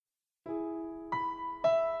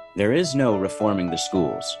There is no reforming the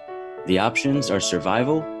schools. The options are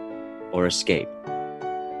survival or escape.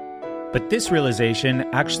 But this realization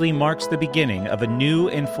actually marks the beginning of a new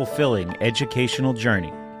and fulfilling educational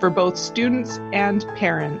journey for both students and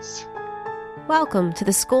parents. Welcome to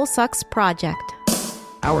the School Sucks Project.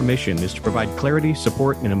 Our mission is to provide clarity,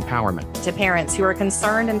 support, and empowerment to parents who are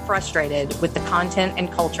concerned and frustrated with the content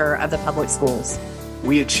and culture of the public schools.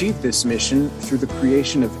 We achieve this mission through the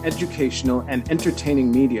creation of educational and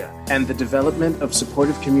entertaining media and the development of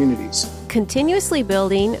supportive communities. Continuously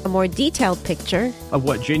building a more detailed picture of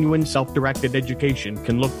what genuine self-directed education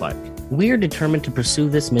can look like. We are determined to pursue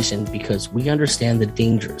this mission because we understand the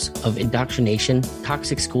dangers of indoctrination,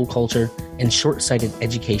 toxic school culture, and short-sighted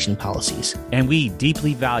education policies. And we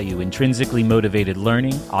deeply value intrinsically motivated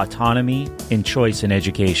learning, autonomy, and choice in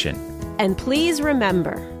education. And please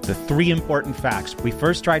remember the three important facts we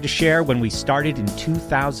first tried to share when we started in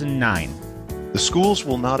 2009. The schools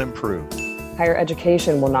will not improve. Higher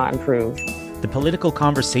education will not improve. The political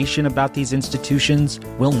conversation about these institutions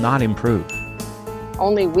will not improve.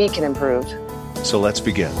 Only we can improve. So let's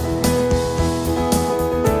begin.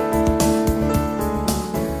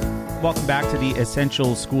 Welcome back to the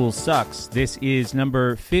Essential School Sucks. This is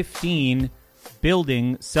number 15,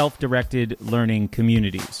 Building Self-Directed Learning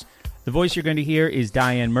Communities. The voice you're going to hear is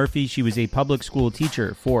Diane Murphy. She was a public school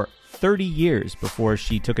teacher for 30 years before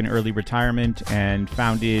she took an early retirement and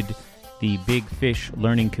founded the Big Fish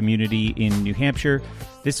Learning Community in New Hampshire.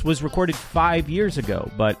 This was recorded 5 years ago,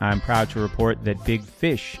 but I'm proud to report that Big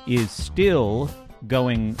Fish is still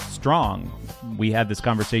going strong. We had this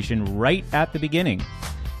conversation right at the beginning.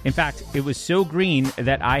 In fact, it was so green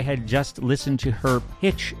that I had just listened to her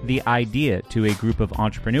pitch the idea to a group of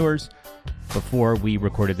entrepreneurs before we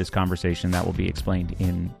recorded this conversation. That will be explained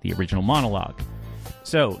in the original monologue.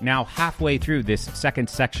 So now halfway through this second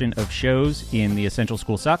section of shows in the Essential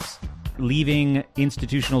School Sucks, leaving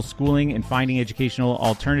institutional schooling and finding educational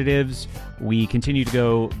alternatives, we continue to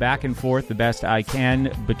go back and forth the best I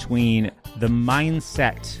can between the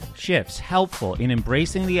mindset shifts helpful in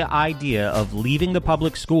embracing the idea of leaving the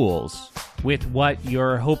public schools with what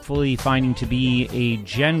you're hopefully finding to be a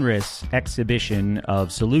generous exhibition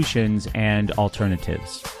of solutions and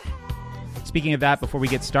alternatives. Speaking of that, before we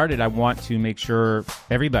get started, I want to make sure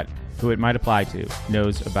everybody who it might apply to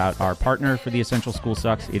knows about our partner for the Essential School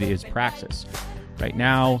Sucks. It is Praxis. Right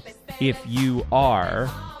now, if you are,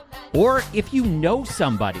 or if you know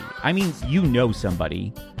somebody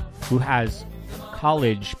who has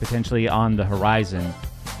college potentially on the horizon,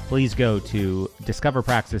 please go to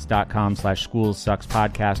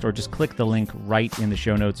discoverpraxis.com/schoolsuckspodcast or just click the link right in the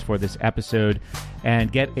show notes for this episode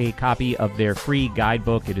and get a copy of their free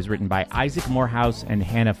guidebook. It is written by Isaac Morehouse and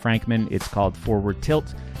Hannah Frankman. It's called Forward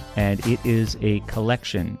Tilt, and it is a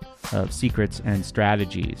collection of secrets and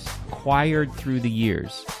strategies acquired through the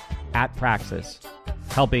years at Praxis,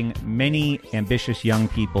 helping many ambitious young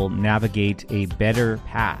people navigate a better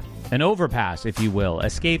path, an overpass, if you will,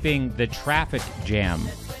 escaping the traffic jam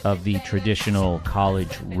of the traditional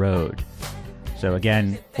college road. So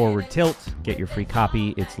again, Forward Tilt, get your free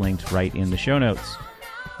copy. It's linked right in the show notes.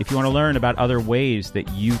 If you want to learn about other ways that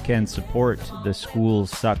you can support the School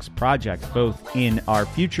Sucks project, both in our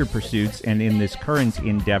future pursuits and in this current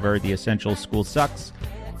endeavor, the Essential School Sucks,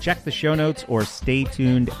 check the show notes or stay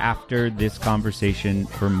tuned after this conversation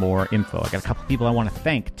for more info. I got a couple people I want to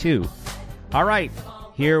thank too. All right.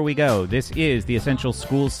 Here we go. This is the Essential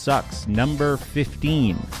School Sucks, number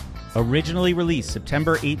 15. Originally released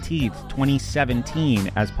September 18th,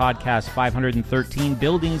 2017 as podcast 513,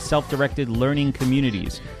 Building Self-Directed Learning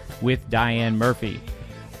Communities with Diane Murphy.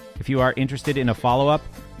 If you are interested in a follow-up,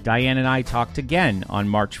 Diane and I talked again on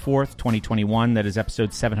March 4th, 2021. That is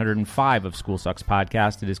episode 705 of School Sucks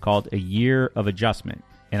Podcast. It is called A Year of Adjustment.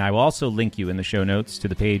 And I will also link you in the show notes to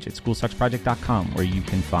the page at schoolsucksproject.com where you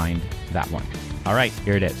can find that one. All right,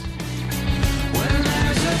 here it is. When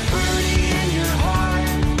there's a burning in your heart,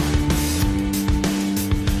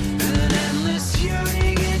 an endless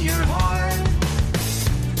yearning in your heart,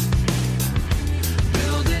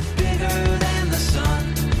 build it bigger than the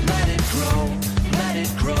sun, let it grow, let it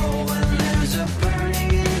grow. When there's a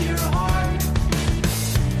burning in your heart,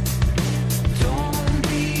 don't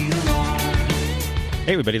be alone.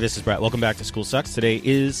 Hey everybody, this is Brett. Welcome back to School Sucks. Today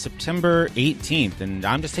is September 18th, and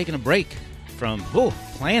I'm just taking a break from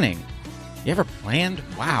planning. You ever planned?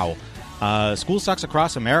 Wow. School Sucks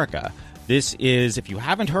Across America. This is, if you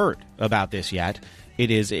haven't heard about this yet,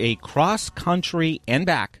 it is a cross-country and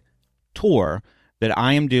back tour that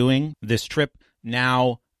I am doing. This trip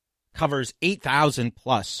now covers 8,000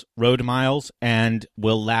 plus road miles and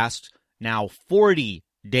will last now 40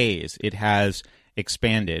 days. It has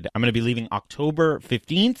expanded. I'm going to be leaving October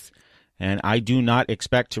 15th, and I do not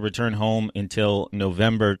expect to return home until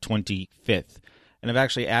November 25th. And I've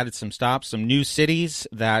actually added some stops, some new cities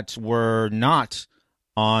that were not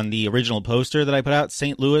on the original poster that I put out: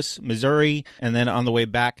 St. Louis, Missouri, and then on the way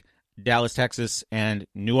back, Dallas, Texas, and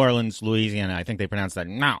New Orleans, Louisiana. I think they pronounce that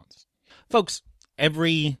nouns. Folks,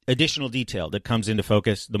 every additional detail that comes into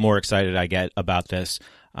focus, the more excited I get about this.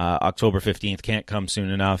 October 15th can't come soon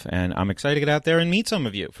enough, and I'm excited to get out there and meet some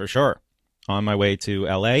of you, for sure, on my way to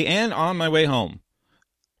LA and on my way home.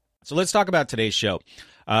 So let's talk about today's show.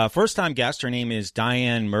 First-time guest, her name is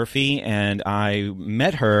Diane Murphy, and I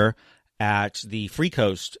met her at the Free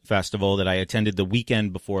Coast Festival that I attended the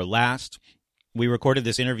weekend before last. We recorded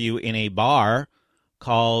this interview in a bar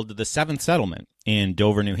called the Seventh Settlement in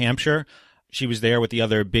Dover, New Hampshire. She was there with the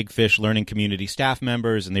other Big Fish Learning Community staff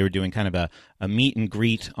members, and they were doing kind of a meet and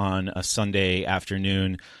greet on a Sunday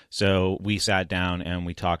afternoon. So we sat down and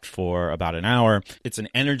we talked for about an hour. It's an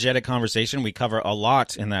energetic conversation. We cover a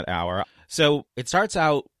lot in that hour. So it starts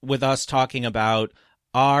out with us talking about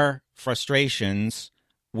our frustrations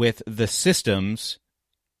with the systems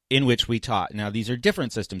in which we taught. Now, these are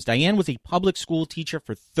different systems. Diane was a public school teacher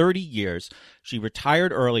for 30 years. She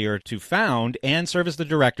retired earlier to found and serve as the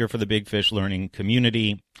director for the Big Fish Learning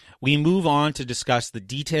Community. We move on to discuss the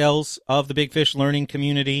details of the Big Fish Learning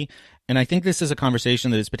Community, and I think this is a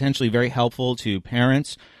conversation that is potentially very helpful to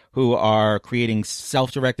parents who are creating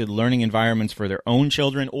self-directed learning environments for their own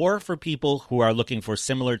children, or for people who are looking for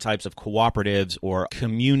similar types of cooperatives or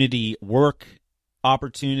community work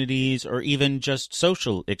opportunities, or even just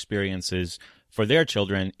social experiences for their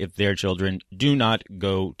children if their children do not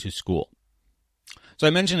go to school. So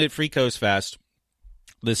I mentioned at Free Coast Fest,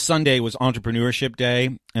 this Sunday was Entrepreneurship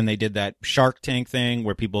Day, and they did that Shark Tank thing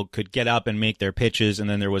where people could get up and make their pitches, and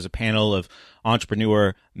then there was a panel of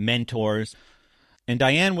entrepreneur mentors. And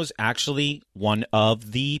Diane was actually one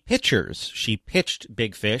of the pitchers. She pitched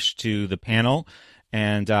Big Fish to the panel,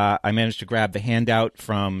 and I managed to grab the handout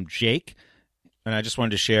from Jake, and I just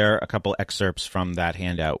wanted to share a couple excerpts from that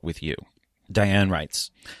handout with you. Diane writes,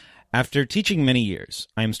 "After teaching many years,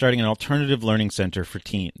 I am starting an alternative learning center for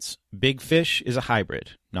teens. Big Fish is a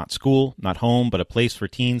hybrid, not school, not home, but a place for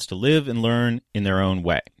teens to live and learn in their own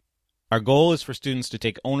way. Our goal is for students to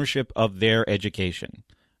take ownership of their education.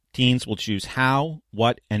 Teens will choose how,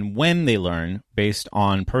 what, and when they learn based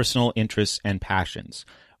on personal interests and passions.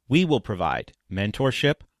 We will provide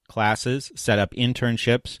mentorship, classes, set up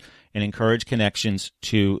internships, and encourage connections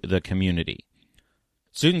to the community.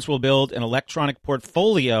 Students will build an electronic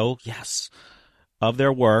portfolio, yes, of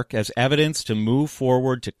their work as evidence to move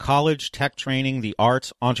forward to college, tech training, the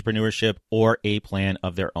arts, entrepreneurship, or a plan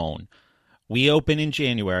of their own. We open in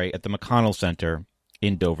January at the McConnell Center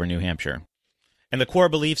in Dover, New Hampshire." And the core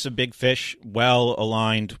beliefs of Big Fish, well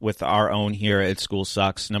aligned with our own here at School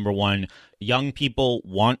Sucks. Number one, young people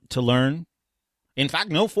want to learn. In fact,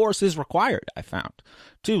 no force is required, I found.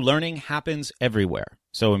 2, learning happens everywhere.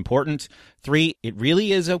 So important. 3, it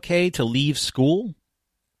really is okay to leave school.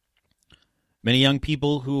 Many young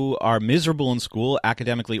people who are miserable in school,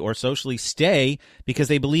 academically or socially, stay because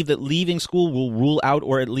they believe that leaving school will rule out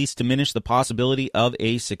or at least diminish the possibility of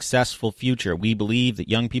a successful future. We believe that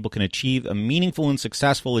young people can achieve a meaningful and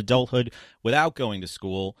successful adulthood without going to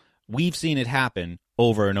school. We've seen it happen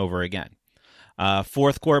over and over again.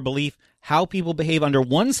 4th core belief, how people behave under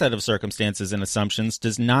one set of circumstances and assumptions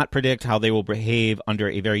does not predict how they will behave under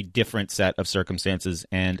a very different set of circumstances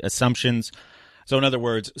and assumptions. So in other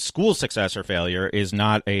words, school success or failure is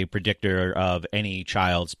not a predictor of any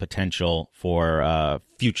child's potential for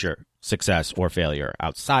future success or failure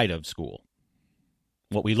outside of school.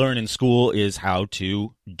 What we learn in school is how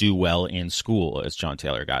to do well in school, as John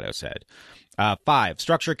Taylor Gatto said. 5,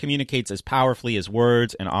 structure communicates as powerfully as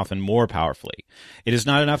words, and often more powerfully. It is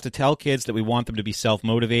not enough to tell kids that we want them to be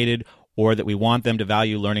self-motivated or that we want them to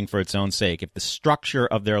value learning for its own sake if the structure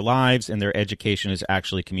of their lives and their education is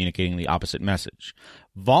actually communicating the opposite message.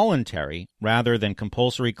 Voluntary rather than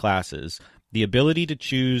compulsory classes, the ability to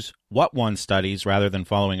choose what one studies rather than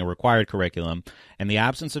following a required curriculum, and the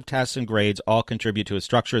absence of tests and grades all contribute to a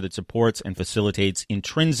structure that supports and facilitates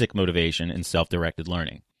intrinsic motivation and self-directed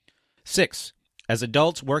learning. 6, as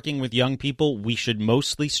adults working with young people, we should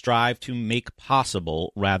mostly strive to make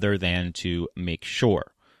possible rather than to make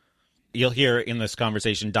sure. You'll hear in this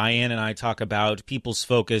conversation, Diane and I talk about people's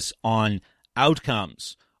focus on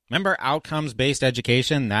outcomes. Remember outcomes-based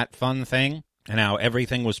education, that fun thing? And how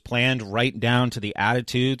everything was planned right down to the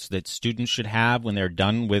attitudes that students should have when they're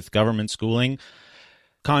done with government schooling.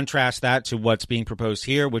 Contrast that to what's being proposed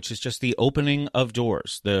here, which is just the opening of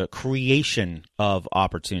doors, the creation of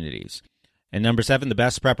opportunities. And number 7, the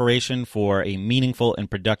best preparation for a meaningful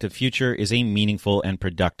and productive future is a meaningful and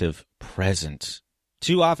productive present.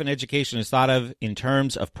 Too often, education is thought of in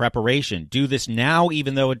terms of preparation. Do this now,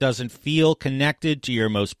 even though it doesn't feel connected to your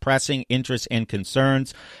most pressing interests and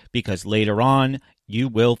concerns, because later on, you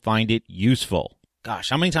will find it useful. Gosh,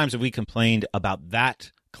 how many times have we complained about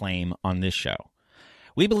that claim on this show?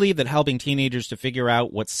 We believe that helping teenagers to figure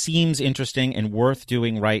out what seems interesting and worth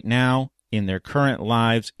doing right now in their current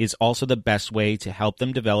lives is also the best way to help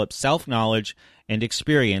them develop self-knowledge and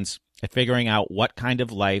experience at figuring out what kind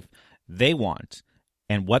of life they want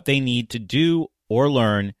and what they need to do or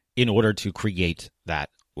learn in order to create that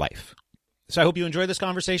life. So I hope you enjoy this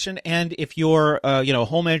conversation. And if you're a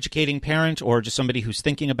home educating parent or just somebody who's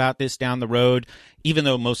thinking about this down the road, even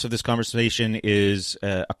though most of this conversation is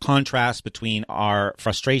a contrast between our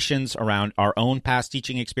frustrations around our own past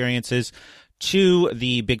teaching experiences to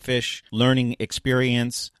the Big Fish learning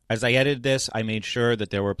experience, as I edited this, I made sure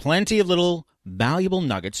that there were plenty of little valuable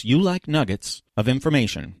nuggets, you like nuggets, of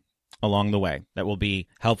information along the way that will be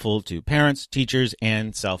helpful to parents, teachers,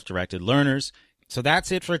 and self-directed learners. So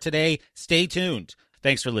that's it for today. Stay tuned.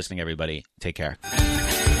 Thanks for listening, everybody. Take care.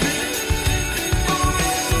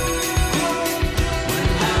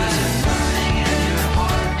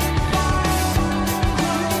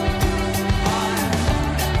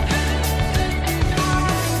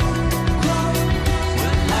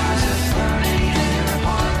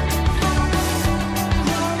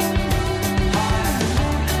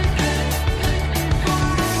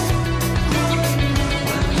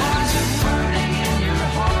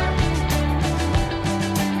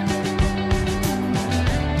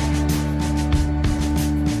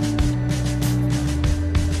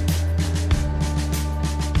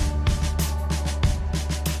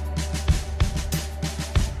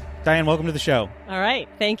 Diane, welcome to the show. All right.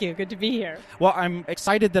 Thank you. Good to be here. Well, I'm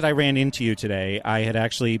excited that I ran into you today. I had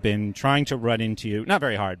actually been trying to run into you. Not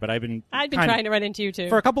very hard, but I've been trying to run into you, too.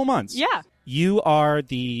 For a couple months. Yeah. You are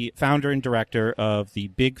the founder and director of the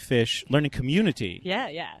Big Fish Learning Community. Yeah,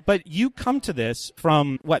 yeah. But you come to this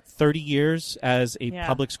from, 30 years as a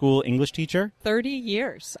public school English teacher? 30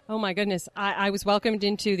 years. Oh, my goodness. I was welcomed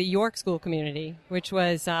into the York School community, which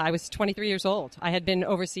was, I was 23 years old. I had been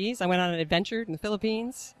overseas. I went on an adventure in the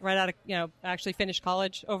Philippines, right out of, actually finished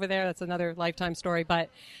college over there. That's another lifetime story. But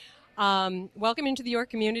welcome into the York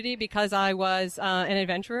community because I was an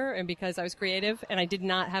adventurer and because I was creative and I did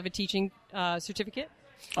not have a teaching certificate.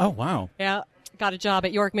 Oh, wow. Yeah. Got a job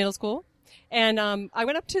at York Middle School. And I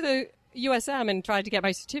went up to the USM and tried to get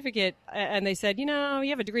my certificate, and they said, you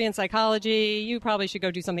have a degree in psychology. You probably should go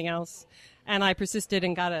do something else. And I persisted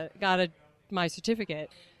and got my certificate.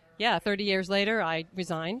 Yeah, 30 years later, I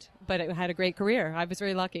resigned, but I had a great career. I was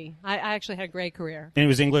very lucky. I actually had a great career. And it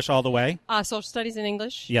was English all the way? Social studies in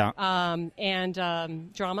English. Yeah.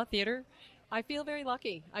 And drama, theater. I feel very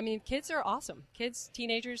lucky. I mean, kids are awesome. Kids,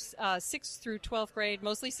 teenagers, 6th through 12th grade,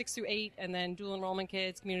 mostly 6 through 8, and then dual enrollment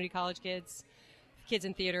kids, community college kids, kids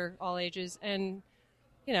in theater, all ages. And,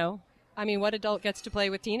 what adult gets to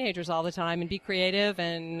play with teenagers all the time and be creative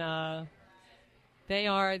and...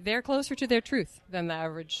 They're closer to their truth than the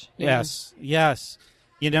average. Yes, yes.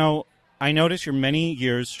 I notice you're many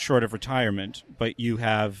years short of retirement, but you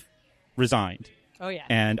have resigned. Oh, yeah.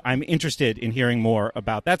 And I'm interested in hearing more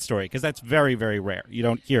about that story because that's very, very rare. You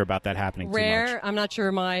don't hear about that happening too much. Rare. I'm not sure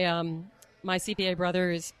my CPA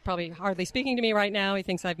brother is probably hardly speaking to me right now. He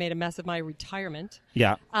thinks I've made a mess of my retirement.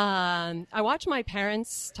 Yeah. I watch my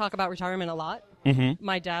parents talk about retirement a lot. Mm-hmm.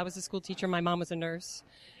 My dad was a school teacher. My mom was a nurse.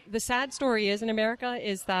 The sad story is in America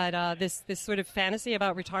is that this sort of fantasy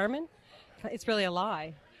about retirement, it's really a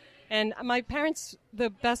lie. And my parents, the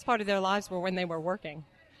best part of their lives were when they were working.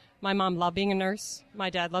 My mom loved being a nurse. My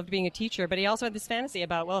dad loved being a teacher. But he also had this fantasy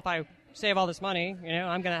about, if I save all this money,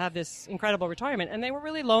 I'm going to have this incredible retirement. And they were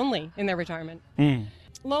really lonely in their retirement.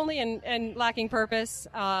 Lonely and lacking purpose.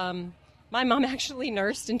 My mom actually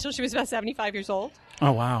nursed until she was about 75 years old.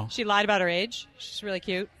 Oh, wow. She lied about her age. She's really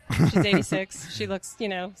cute. She's 86. She looks,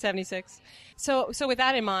 76. So with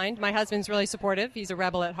that in mind, my husband's really supportive. He's a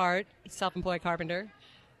rebel at heart. He's a self-employed carpenter.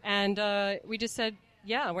 And we just said,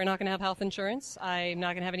 we're not going to have health insurance. I'm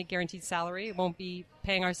not going to have any guaranteed salary. It won't be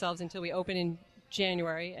paying ourselves until we open in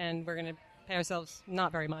January. And we're going to pay ourselves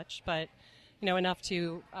not very much, but, enough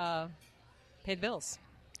to pay the bills.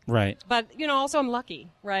 Right. But, also I'm lucky,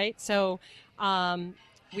 right? So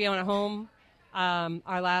we own a home.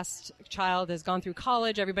 Our last child has gone through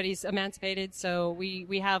college. Everybody's emancipated. So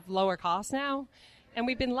we have lower costs now. And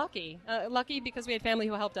we've been lucky. Lucky because we had family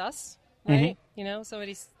who helped us, right? Mm-hmm.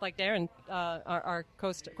 Somebody's like Darren, our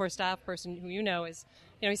core staff person who is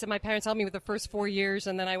he said, my parents helped me with the first 4 years,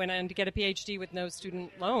 and then I went on to get a PhD with no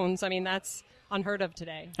student loans. I mean, that's unheard of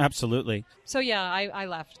today. Absolutely. So, yeah, I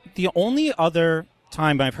left. The only other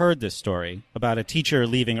time I've heard this story about a teacher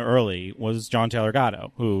leaving early was John Taylor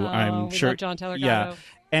Gatto, who I'm we sure... love John Taylor yeah. Gatto.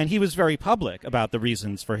 And he was very public about the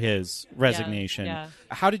reasons for his resignation. Yeah.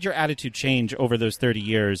 How did your attitude change over those 30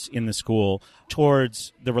 years in the school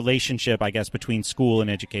towards the relationship, I guess, between school and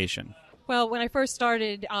education? Well, when I first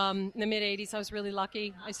started in the mid-'80s, I was really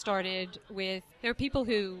lucky. I started with, there are people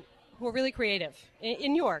who were really creative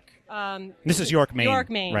in York. This is York, Maine. York,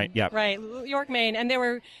 Maine. Right, yeah. Right, York, Maine. And there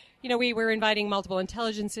were, we were inviting multiple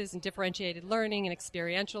intelligences and differentiated learning and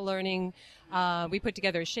experiential learning. We put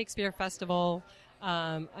together a Shakespeare festival,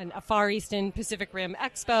 a Far Eastern Pacific Rim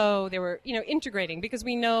Expo. They were, integrating, because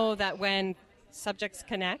we know that when subjects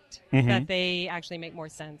connect, that they actually make more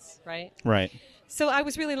sense, right? Right. So I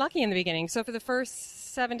was really lucky in the beginning. So for the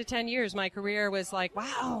first 7 to 10 years, my career was like,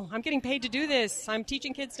 wow, I'm getting paid to do this. I'm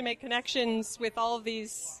teaching kids to make connections with all of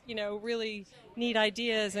these, really neat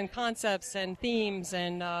ideas and concepts and themes,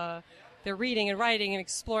 and they're reading and writing and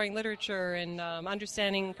exploring literature and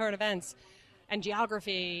understanding current events and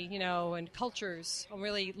geography, and cultures. I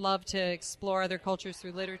really love to explore other cultures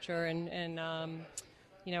through literature and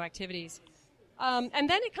activities. And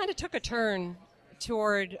then it kind of took a turn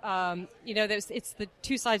toward, it's the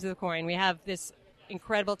two sides of the coin. We have this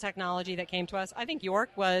incredible technology that came to us. I think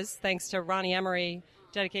York was, thanks to Ronnie Emery,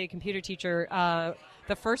 dedicated computer teacher,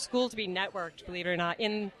 the first school to be networked, believe it or not,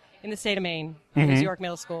 in the state of Maine. It was York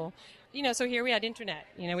Middle School. So here we had internet.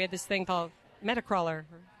 We had this thing called Metacrawler.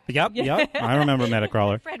 Yep. I remember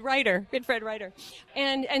Metacrawler. Fred Reiter.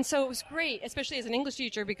 And so it was great, especially as an English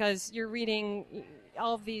teacher, because you're reading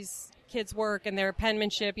all of these kids' work and their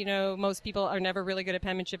penmanship. Most people are never really good at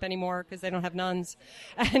penmanship anymore because they don't have nuns.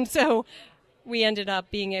 And so we ended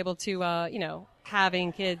up being able to,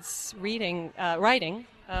 having kids writing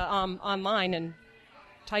online and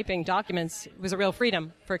typing documents was a real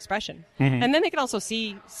freedom for expression. And then they could also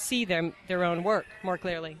see their own work more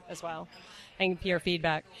clearly as well, and peer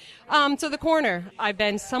feedback. So the corner, I've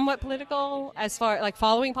been somewhat political as far, like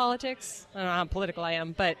following politics. I don't know how political I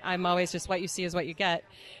am, but I'm always just what you see is what you get.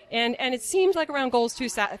 And it seems like around Goals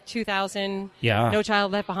 2000, No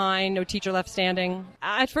Child Left Behind, No Teacher Left Standing.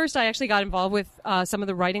 At first, I actually got involved with some of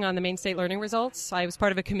the writing on the Maine State Learning Results. I was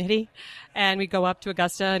part of a committee, and we'd go up to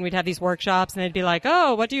Augusta, and we'd have these workshops, and they'd be like,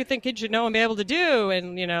 oh, what do you think kids should know and be able to do?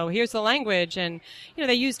 And, here's the language. And,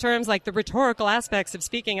 they use terms like the rhetorical aspects of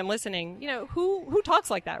speaking and listening. Who talks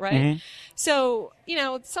like that, right? So,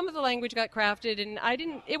 some of the language got crafted, and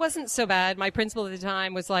it wasn't so bad. My principal at the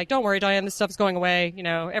time was like, don't worry, Diane, this stuff's going away.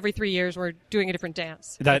 Every 3 years we're doing a different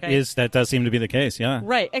dance. That does seem to be the case, yeah.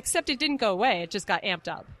 Right, except it didn't go away. It just got amped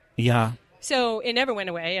up. Yeah. So it never went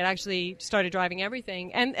away. It actually started driving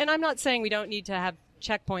everything. And I'm not saying we don't need to have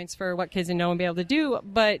checkpoints for what kids know and be able to do,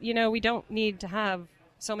 but, we don't need to have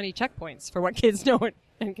so many checkpoints for what kids know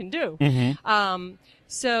and can do.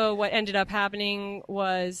 So what ended up happening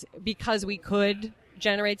was, because we could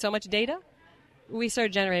generate so much data, we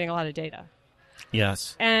started generating a lot of data.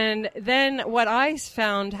 Yes. And then what I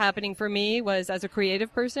found happening for me was, as a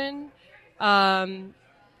creative person,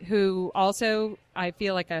 who also I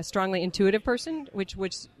feel like a strongly intuitive person, which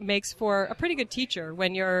makes for a pretty good teacher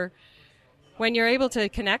when you're able to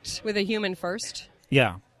connect with a human first.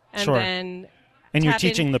 Yeah. And sure. then and you're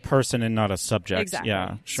teaching the person and not a subject. Exactly.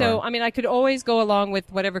 Yeah. Sure. So I could always go along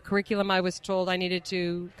with whatever curriculum I was told I needed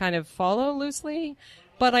to kind of follow loosely,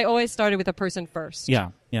 but I always started with a person first. Yeah.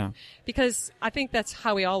 Because I think that's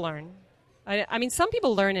how we all learn. Some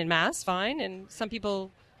people learn in mass, fine, and some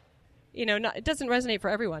people, it doesn't resonate for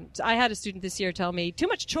everyone. I had a student this year tell me, too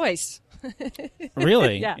much choice.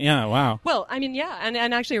 Really? Yeah, wow. Well,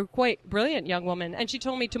 and actually a quite brilliant young woman, and she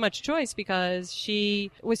told me too much choice because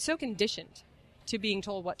she was so conditioned to being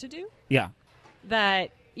told what to do. Yeah.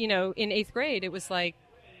 That, in 8th grade, it was like,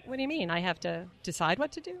 what do you mean? I have to decide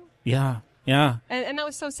what to do? Yeah. And that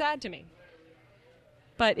was so sad to me.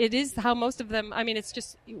 But it is how most of them, it's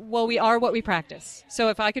just, we are what we practice. So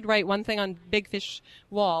if I could write one thing on Big Fish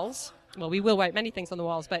walls, we will write many things on the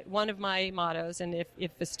walls, but one of my mottos, and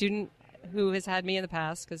if a student who has had me in the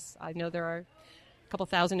past, because I know there are a couple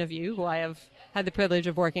thousand of you who I have had the privilege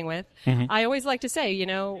of working with, I always like to say,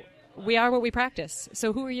 we are what we practice.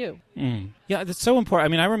 So who are you? Yeah, that's so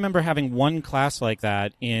important. I remember having one class like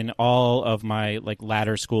that in all of my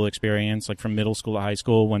latter school experience, from middle school to high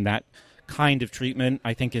school, when that kind of treatment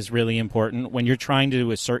I think is really important when you're trying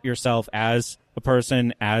to assert yourself as a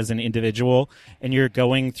person as an individual, and you're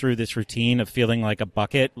going through this routine of feeling like a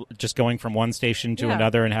bucket, just going from one station to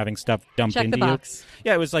another and having stuff dumped Check into the you. box.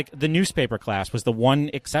 Yeah, it was like the newspaper class was the one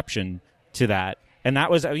exception to that. And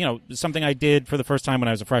that was, something I did for the first time when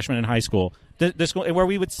I was a freshman in high school. The school where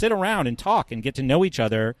we would sit around and talk and get to know each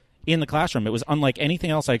other in the classroom. It was unlike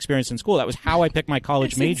anything else I experienced in school. That was how I picked my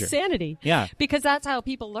college major. Insanity. Yeah. Because that's how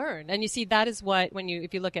people learn. And you see, that is what,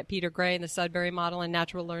 if you look at Peter Gray and the Sudbury model and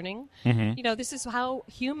natural learning, this is how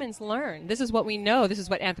humans learn. This is what we know. This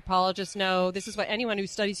is what anthropologists know. This is what anyone who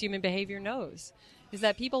studies human behavior knows, is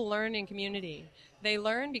that people learn in community. They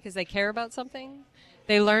learn because they care about something.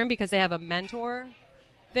 They learn because they have a mentor.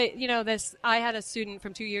 I had a student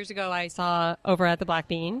from 2 years ago I saw over at the Black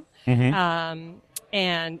Bean, and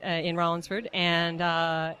in Rollinsford, and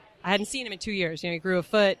I hadn't seen him in 2 years. He grew a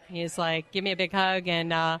foot. He's like, give me a big hug,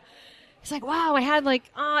 and he's like, wow, I had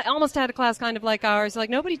I almost had a class kind of like ours. Like,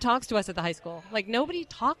 nobody talks to us at the high school. Like, nobody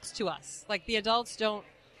talks to us. Like, the adults don't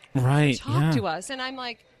talk to us. And I'm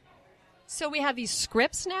like, so we have these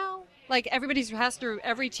scripts now? Like, every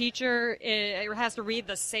teacher has to read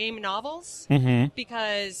the same novels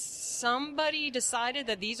because somebody decided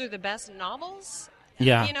that these are the best novels?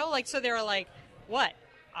 Yeah. So there are what?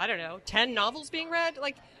 I don't know, 10 novels being read?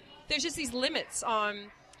 Like, there's just these limits on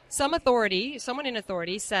someone in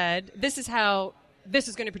authority said, this is how this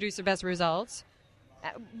is going to produce the best results.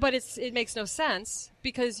 But it makes no sense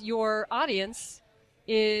because your audience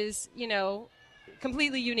is,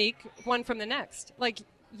 completely unique one from the next. Like,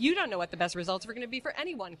 you don't know what the best results are going to be for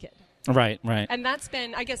any one kid. Right. And that's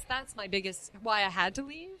my biggest, why I had to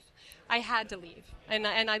leave. I had to leave. And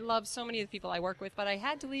I love so many of the people I work with, but I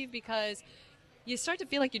had to leave because you start to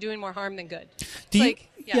feel like you're doing more harm than good. Do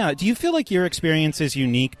you feel like your experience is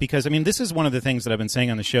unique? Because, this is one of the things that I've been saying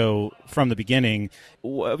on the show from the beginning,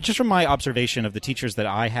 just from my observation of the teachers that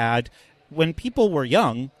I had. When people were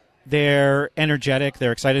young, they're energetic,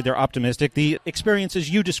 they're excited, they're optimistic. The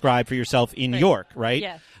experiences you described for yourself in York, right?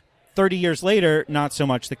 Yeah. 30 years later, not so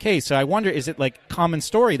much the case. So I wonder, is it like common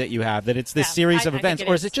story that you have, that it's this series of events,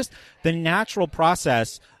 or is it just the natural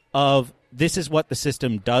process of this is what the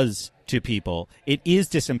system does to people? It is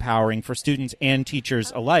disempowering for students and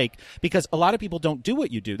teachers alike, because a lot of people don't do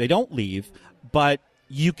what you do. They don't leave, but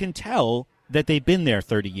you can tell that they've been there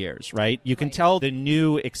 30 years, right? You can tell the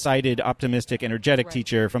new, excited, optimistic, energetic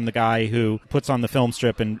teacher from the guy who puts on the film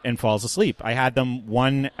strip and falls asleep. I had them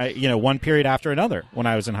one period after another when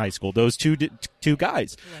I was in high school, those two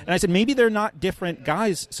guys. Right. And I said, maybe they're not different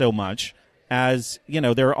guys so much as,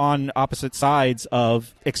 they're on opposite sides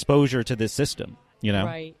of exposure to this system,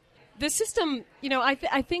 Right. The system,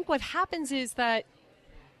 I think what happens is that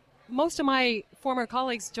most of my former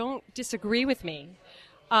colleagues don't disagree with me.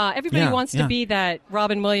 Everybody wants to be that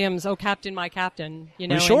Robin Williams, oh, Captain, my Captain, in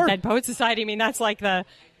Dead Poet Society. That's like the,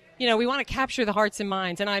 we want to capture the hearts and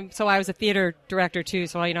minds. And I was a theater director too.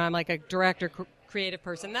 So, I'm like a director, creative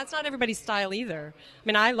person. That's not everybody's style either.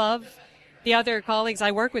 I love the other colleagues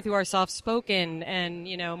I work with who are soft-spoken and,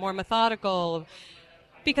 more methodical,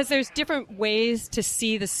 because there's different ways to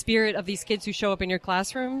see the spirit of these kids who show up in your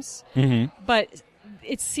classrooms. But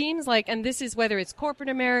it seems like, and this is whether it's corporate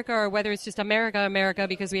America or whether it's just America,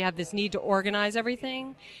 because we have this need to organize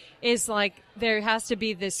everything, is like there has to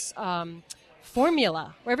be this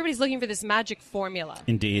formula where everybody's looking for this magic formula.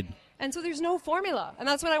 Indeed. And so there's no formula. And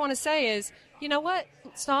that's what I want to say is, you know what?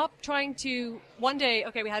 Stop trying to, one day,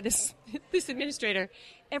 okay, we had this administrator.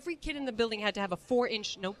 Every kid in the building had to have a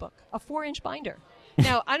 4-inch notebook, a 4-inch binder.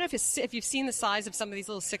 Now, I don't know if you've seen the size of some of these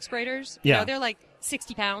little 6th graders. Yeah. They're like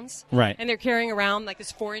 60 pounds. Right. And they're carrying around like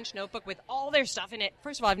this 4-inch notebook with all their stuff in it.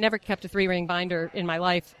 First of all, I've never kept a 3-ring binder in my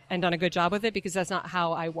life and done a good job with it because that's not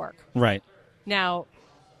how I work. Right. Now,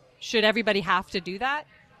 should everybody have to do that?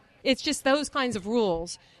 It's just those kinds of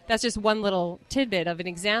rules. That's just one little tidbit of an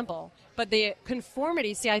example. But the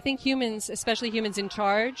conformity, I think humans, especially humans in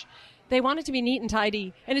charge, they want it to be neat and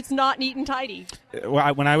tidy, and it's not neat and tidy.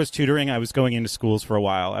 When I was tutoring, I was going into schools for a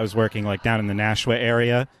while. I was working down in the Nashua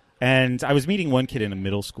area, and I was meeting one kid in a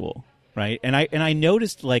middle school, right? And I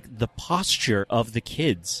noticed the posture of the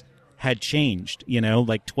kids had changed,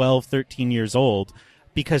 12, 13 years old,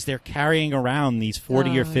 because they're carrying around these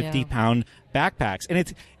 40 or 50 pound backpacks.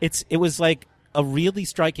 And it was like a really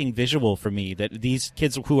striking visual for me that these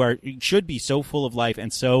kids who should be so full of life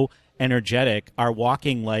and so energetic are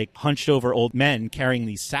walking like hunched over old men carrying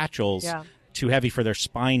these satchels too heavy for their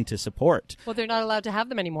spine to support. Well, they're not allowed to have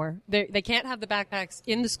them anymore. They can't have the backpacks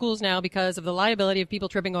in the schools now because of the liability of people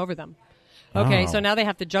tripping over them. Okay, so now they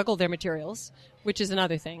have to juggle their materials, which is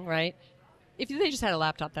another thing, right? If they just had a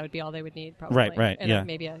laptop, that would be all they would need, probably. Right, and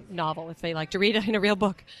maybe a novel if they like to read it in a real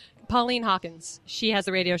book. Pauline Hawkins. She has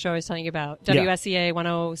the radio show I was telling you about, WSEA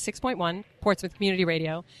 106.1, Portsmouth Community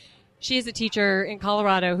Radio. She is a teacher in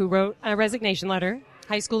Colorado who wrote a resignation letter,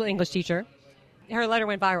 high school English teacher. Her letter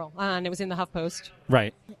went viral, and it was in the HuffPost.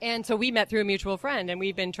 Right. And so we met through a mutual friend, and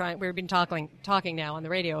we've been talking now on the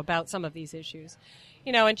radio about some of these issues.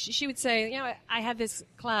 You know, and she would say, you know, I had this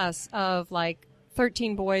class of like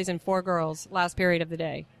 13 boys and 4 girls last period of the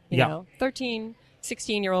day. You know, 13,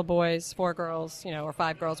 16-year-old boys, 4 girls, you know, or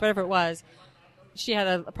 5 girls, whatever it was. She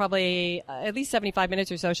had probably at least 75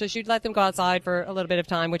 minutes or so. So she'd let them go outside for a little bit of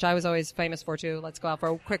time, which I was always famous for too. Let's go out for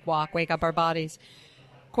a quick walk, wake up our bodies.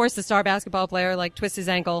 Of course, the star basketball player like twists his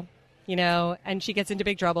ankle, you know, and she gets into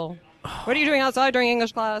big trouble. What are you doing outside during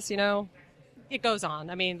English class? You know, it goes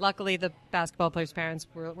on. I mean, luckily the basketball players' parents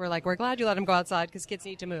were like, we're glad you let them go outside because kids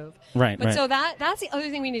need to move. Right. But so that's the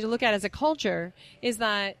other thing we need to look at as a culture is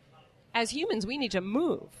that as humans, we need to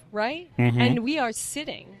move, right? Mm-hmm. And we are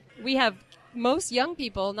sitting. We have most young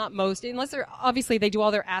people, not most, unless they're obviously they do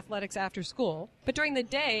all their athletics after school. But during the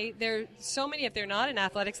day, there's so many, if they're not in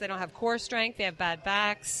athletics, they don't have core strength, they have bad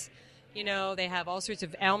backs, you know, they have all sorts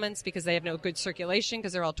of ailments because they have no good circulation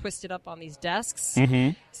because they're all twisted up on these desks.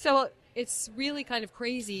 Mm-hmm. So it's really kind of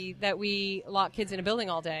crazy that we lock kids in a building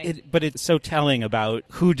all day. But it's so telling about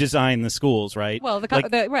who designed the schools, right? Well, the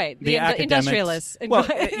academics, industrialists. Well,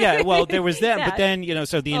 well, there was them, Yeah. but then, you know,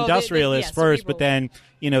 so the industrialists first, but then,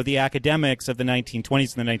 you know, the academics of the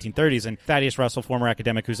 1920s and the 1930s, and Thaddeus Russell, former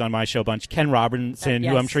academic who's on my show a bunch, Ken Robinson,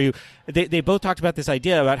 who I'm sure they both talked about this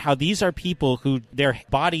idea about how these are people who their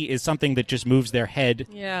body is something that just moves their head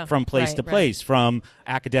from place to place, from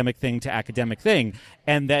academic thing to academic thing,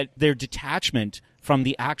 and that their detachment from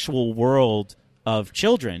the actual world of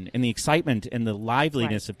children and the excitement and the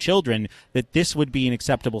liveliness of children, that this would be an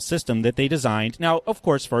acceptable system that they designed. Now, of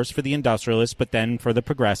course, first for the industrialists, but then for the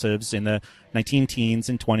progressives in the 19-teens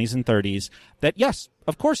and 20s and 30s, that yes,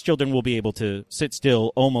 of course, children will be able to sit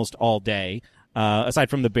still almost all day. Aside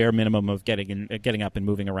from the bare minimum of getting up and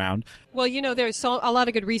moving around. Well, you know, there's a lot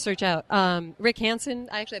of good research out. Rick Hansen,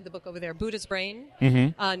 I actually have the book over there, Buddha's Brain,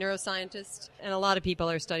 neuroscientist, and a lot of people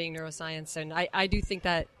are studying neuroscience. And I do think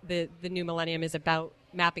that the new millennium is about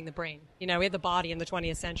mapping the brain. You know, we had the body in the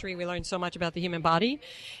 20th century. We learned so much about the human body.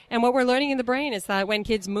 And what we're learning in the brain is that when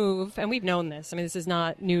kids move, and we've known this, I mean, this is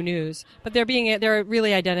not new news, but they're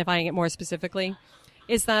really identifying it more specifically,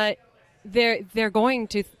 is that they're going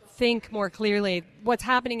to think more clearly. What's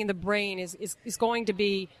happening in the brain is going to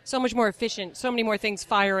be so much more efficient, so many more things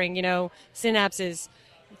firing, you know, synapses.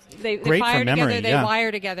 They fire together, they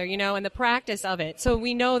wire together, you know, and the practice of it. So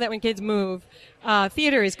we know that when kids move,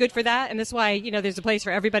 theater is good for that. And that's why, you know, there's a place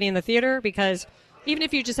for everybody in the theater, because even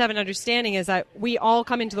if you just have an understanding is that we all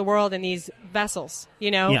come into the world in these vessels,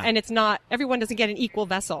 you know, and it's not, everyone doesn't get an equal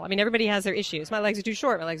vessel. I mean, everybody has their issues. My legs are too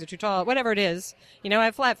short. My legs are too tall, whatever it is. You know, I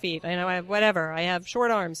have flat feet. I know I have whatever. I have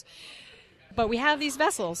short arms. But we have these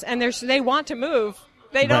vessels and they want to move.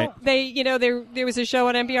 They don't, there was a show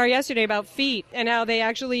on NPR yesterday about feet and how they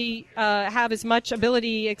actually, have as much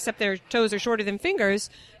ability, except their toes are shorter than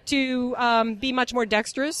fingers, to be much more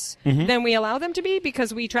dexterous than we allow them to be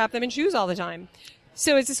because we trap them in shoes all the time.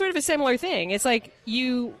 So it's a sort of a similar thing. It's like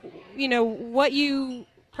you know, what you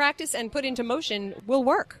practice and put into motion will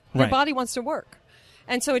work. Your body wants to work.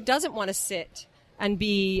 And so it doesn't want to sit and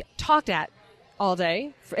be talked at all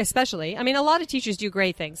day, especially. I mean, a lot of teachers do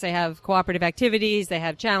great things. They have cooperative activities. They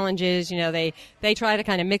have challenges. You know, they try to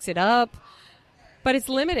kind of mix it up. But it's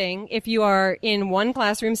limiting if you are in one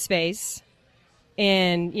classroom space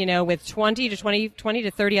and, you know, with 20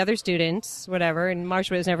 to 30 other students, whatever, and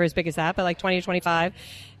Marshwood was never as big as that, but like 20 to 25,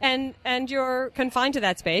 and you're confined to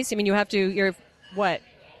that space. I mean, you're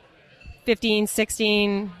 15,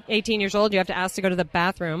 16, 18 years old, you have to ask to go to the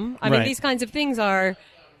bathroom. I mean, these kinds of things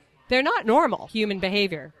they're not normal human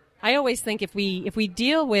behavior. I always think if we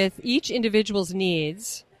deal with each individual's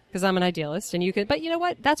needs, because I'm an idealist, but you know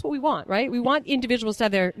what? That's what we want, right? We want individuals to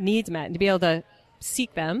have their needs met and to be able to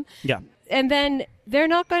seek them. Yeah. And then they're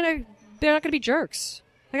not going to be jerks.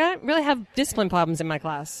 Like, I don't really have discipline problems in my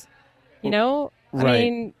class. You know? I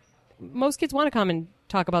mean, most kids want to come and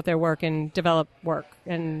talk about their work and develop work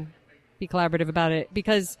and be collaborative about it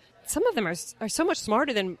because some of them are so much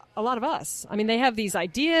smarter than a lot of us. I mean, they have these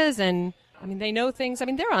ideas and, I mean, they know things. I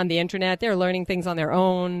mean, they're on the internet. They're learning things on their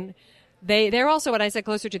own. They're also, what I said,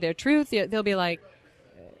 closer to their truth. They'll be like,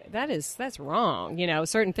 that's wrong. You know,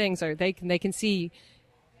 certain things they can see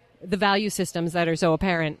the value systems that are so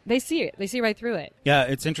apparent. They see it. They see right through it. Yeah,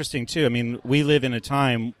 it's interesting too. I mean, we live in a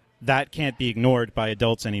time that can't be ignored by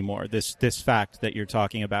adults anymore. This fact that you're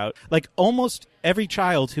talking about. Like almost every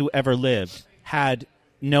child who ever lived had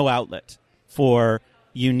no outlet for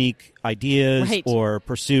unique ideas Right. or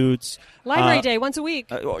pursuits. Library day once a week.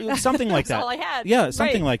 Something like that. That's all I had. Yeah,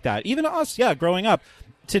 something Right. like that. Even us, growing up.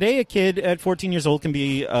 Today, a kid at 14 years old can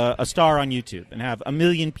be a star on YouTube and have 1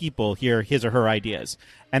 million people hear his or her ideas.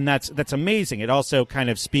 And that's amazing. It also kind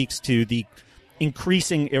of speaks to the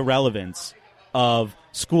increasing irrelevance of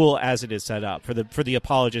school as it is set up for the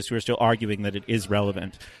apologists who are still arguing that it is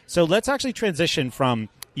relevant. So let's actually transition from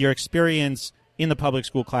your experience in the public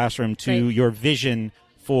school classroom to Right. your vision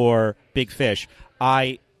for Big Fish.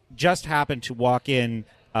 I just happened to walk in.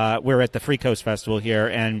 We're at the Free Coast Festival here,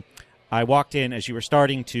 and I walked in as you were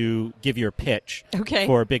starting to give your pitch Okay.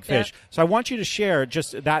 for Big Fish. Yeah. So I want you to share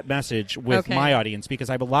just that message with Okay. my audience, because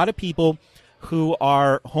I have a lot of people who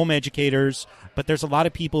are home educators, but there's a lot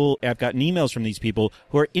of people, I've gotten emails from these people,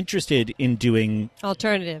 who are interested in doing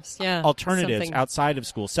Alternatives, yeah. alternatives Something. outside of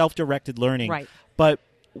school, self-directed learning. Right. But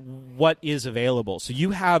what is available? So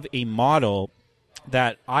you have a model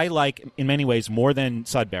that I like in many ways more than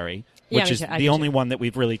Sudbury, Yeah, which me is too. I the do only too. one that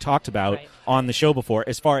we've really talked about Right. on the show before,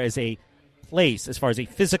 as far as a place, as far as a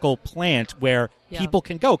physical plant where Yeah. people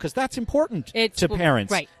can go, because that's important to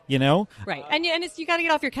parents. right. You know? Right. And you got to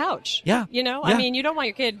get off your couch. Yeah. You know? Yeah. I mean, you don't want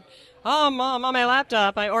your kid, oh, Mom, on my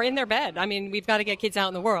laptop or in their bed. I mean, we've got to get kids out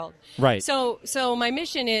in the world. Right. So my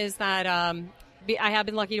mission is that I have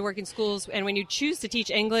been lucky to work in schools, and when you choose to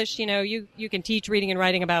teach English, you know, you can teach reading and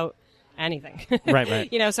writing about anything.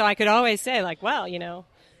 Right. You know, so I could always say, like, well, you know,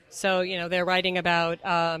 so, you know, they're writing about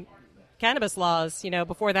cannabis laws, you know,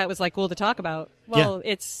 before that was like cool to talk about. Well,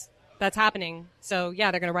 that's happening. So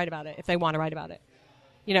yeah, they're going to write about it if they want to write about it.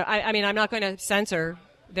 You know, I mean, I'm not going to censor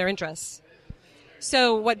their interests.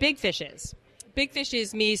 So what Big Fish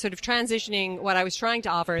is me sort of transitioning what I was trying to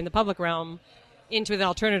offer in the public realm into an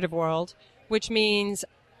alternative world, which means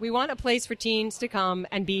we want a place for teens to come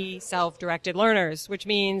and be self-directed learners, which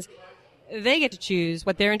means they get to choose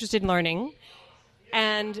what they're interested in learning,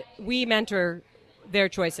 and we mentor their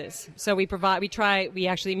choices. So we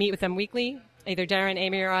actually meet with them weekly. Either Darren,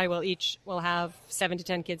 Amy, or I will have 7 to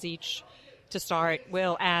 10 kids each to start.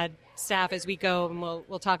 We'll add staff as we go, and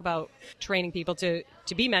we'll talk about training people to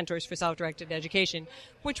be mentors for self-directed education,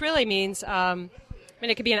 which really means,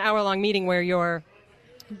 it could be an hour-long meeting where you're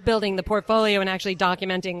building the portfolio and actually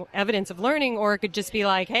documenting evidence of learning, or it could just be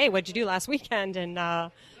like, hey, what'd you do last weekend? And,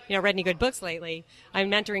 read any good books lately?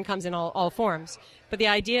 Mentoring comes in all forms. But the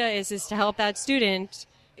idea is to help that student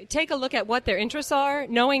take a look at what their interests are,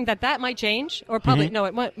 knowing that might change, or probably, no,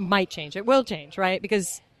 it might change. It will change, right?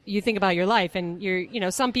 Because you think about your life and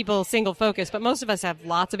some people single focus, but most of us have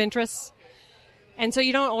lots of interests. And so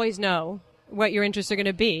you don't always know what your interests are going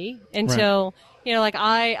to be until, like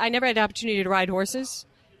I never had the opportunity to ride horses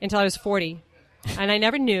until I was 40. And I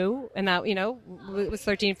never knew, and that, it was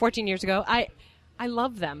 13, 14 years ago. I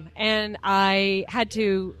love them. And I had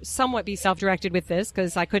to somewhat be self-directed with this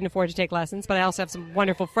because I couldn't afford to take lessons, but I also have some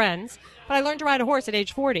wonderful friends. But I learned to ride a horse at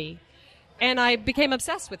age 40. And I became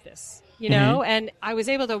obsessed with this, and I was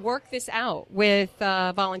able to work this out with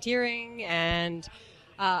volunteering. And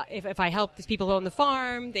if I helped these people own the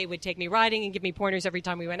farm, they would take me riding and give me pointers every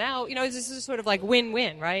time we went out. This is sort of like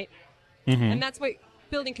win-win, right? Mm-hmm. And that's what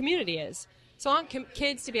building community is. So I want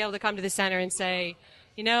kids to be able to come to the center and say,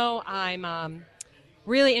 I'm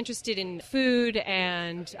really interested in food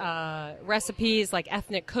and recipes like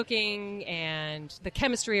ethnic cooking and the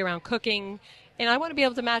chemistry around cooking, and I want to be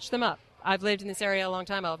able to match them up. I've lived in this area a long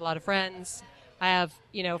time. I have a lot of friends. I have,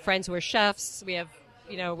 friends who are chefs. We have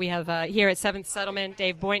here at 7th Settlement,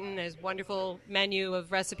 Dave Boynton, his wonderful menu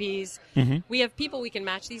of recipes. Mm-hmm. We have people we can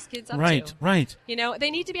match these kids up to. Right.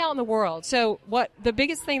 They need to be out in the world. So the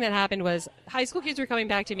biggest thing that happened was high school kids were coming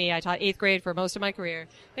back to me. I taught 8th grade for most of my career.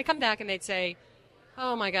 They come back and they'd say,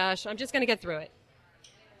 oh my gosh, I'm just going to get through it.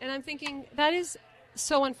 And I'm thinking, that is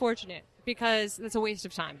so unfortunate because that's a waste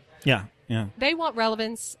of time. Yeah. They want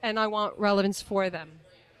relevance, and I want relevance for them.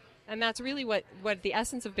 And that's really what the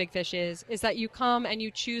essence of Big Fish is that you come and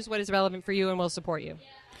you choose what is relevant for you, and we'll support you.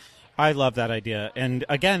 I love that idea. And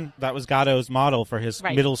again, that was Gatto's model for his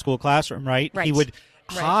middle school classroom, right? He would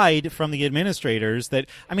hide from the administrators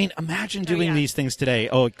imagine doing these things today.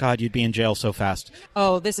 Oh, God, you'd be in jail so fast.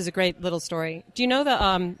 Oh, this is a great little story. Do you know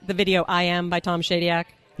the video I Am by Tom Shadyac?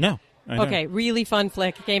 No. Okay, really fun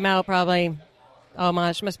flick. It came out probably,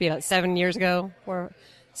 must be about 7 years ago or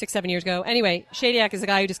 6, 7 years ago. Anyway, Shadyac is the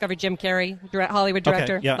guy who discovered Jim Carrey, Hollywood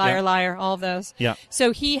director, Liar, all of those. Yeah.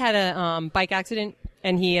 So he had a bike accident,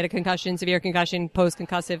 and he had a concussion, severe concussion,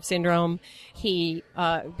 post-concussive syndrome. He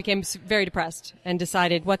became very depressed and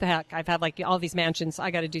decided, what the heck, I've had all these mansions,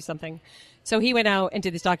 I got to do something. So he went out and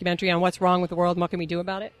did this documentary on what's wrong with the world and what can we do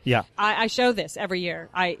about it. Yeah. I show this every year.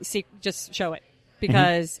 Just show it.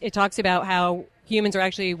 because it talks about how humans are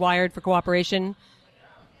actually wired for cooperation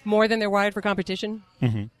more than they're wired for competition,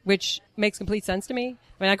 which makes complete sense to me.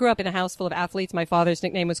 I mean, I grew up in a house full of athletes. My father's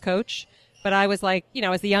nickname was Coach, but I was like, I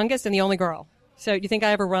was the youngest and the only girl. So you think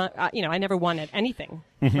I ever run, I never won at anything,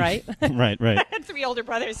 right? Right. I had 3 older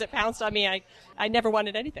brothers that pounced on me. I never won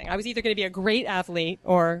at anything. I was either going to be a great athlete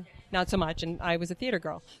or not so much, and I was a theater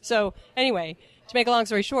girl. So anyway, to make a long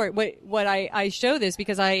story short, what I show this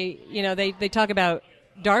because they talk about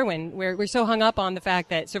Darwin, where we're so hung up on the fact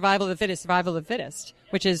that survival of the fittest,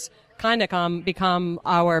 which is kind of become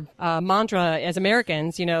our mantra as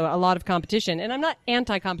Americans, a lot of competition. And I'm not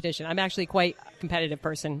anti-competition. I'm actually quite a competitive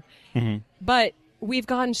person. But we've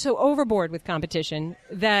gotten so overboard with competition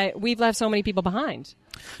that we've left so many people behind.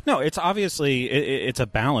 No, it's obviously it's a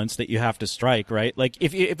balance that you have to strike, right? Like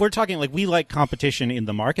if we're talking like we like competition in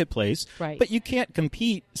the marketplace, right. But you can't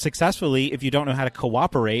compete successfully if you don't know how to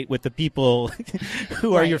cooperate with the people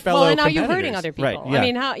who are your fellow and now competitors. you're hurting other people. Right, yeah.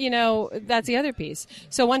 I mean, that's the other piece.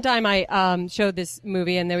 So one time I showed this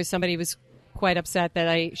movie and there was somebody who was quite upset that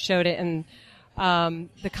I showed it, and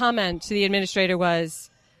the comment to the administrator was,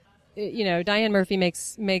 Diane Murphy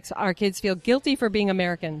makes our kids feel guilty for being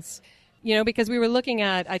Americans. Because we were looking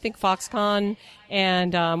at, I think, Foxconn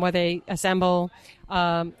and where they assemble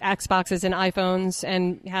Xboxes and iPhones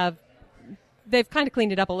and they've kind of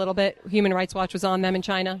cleaned it up a little bit. Human Rights Watch was on them in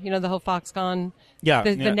China. The whole Foxconn.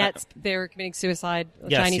 The nets, they were committing suicide,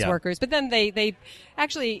 Chinese workers. But then they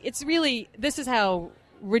actually, it's really, this is how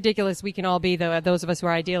ridiculous we can all be, though, those of us who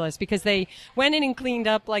are idealists, because they went in and cleaned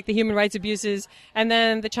up like the human rights abuses, and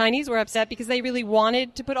then the Chinese were upset because they really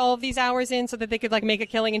wanted to put all of these hours in so that they could make a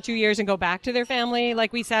killing in 2 years and go back to their family.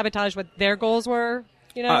 Like we sabotaged what their goals were.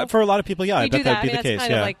 For a lot of people, yeah, I bet that'd be the case.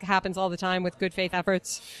 That's kind of happens all the time with good faith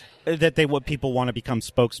efforts. That people want to become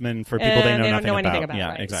spokesmen for people they know nothing nothing about. about. Yeah,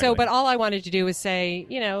 right. exactly. So, but all I wanted to do was say,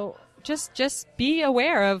 just be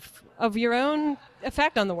aware of your own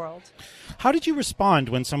effect on the world. How did you respond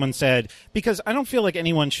when someone said, because I don't feel like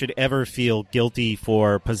anyone should ever feel guilty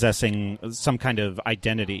for possessing some kind of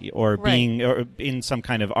identity or being or in some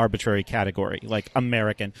kind of arbitrary category, like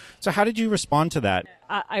American. So how did you respond to that?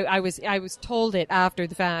 I was told it after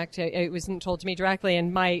the fact. It wasn't told to me directly,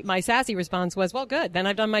 and my sassy response was, well, good, then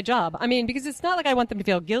I've done my job. I mean, because it's not like I want them to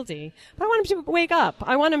feel guilty, but I want them to wake up.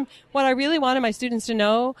 What I really wanted my students to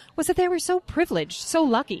know was that they were so privileged, so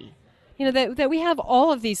lucky. That we have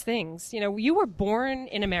all of these things. You were born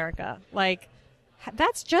in America. Like,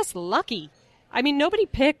 that's just lucky. I mean, nobody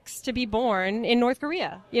picks to be born in North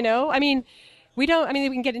Korea, I mean, we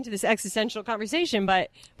can get into this existential conversation,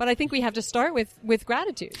 but I think we have to start with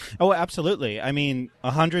gratitude. Oh, absolutely. I mean,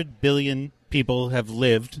 100 billion people have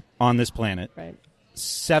lived on this planet. Right.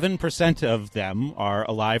 7% of them are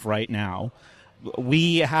alive right now.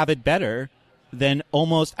 We have it better than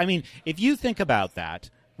almost, if you think about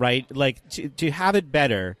that, right? Like to have it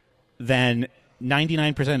better than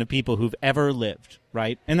 99% of people who've ever lived,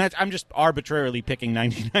 right? And that's, I'm just arbitrarily picking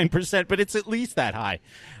 99%, but it's at least that high.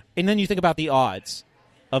 And then you think about the odds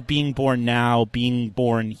of being born now, being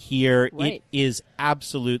born here. Right. It is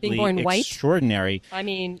absolutely being born extraordinary. White. I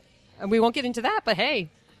mean, we won't get into that, but hey,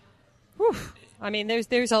 whew. I mean,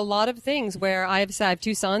 there's a lot of things where I have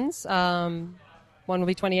 2 sons. One will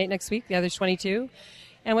be 28 next week. The other's 22.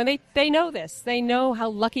 And when they know this, they know how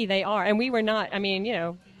lucky they are. And we were not,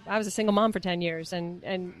 I was a single mom for 10 years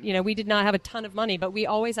and we did not have a ton of money, but we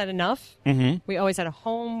always had enough. Mm-hmm. We always had a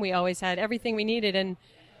home. We always had everything we needed. And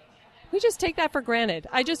we just take that for granted.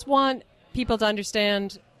 I just want people to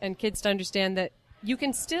understand and kids to understand that you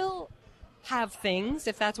can still have things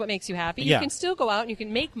if that's what makes you happy. Yeah. You can still go out and you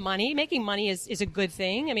can make money. Making money is a good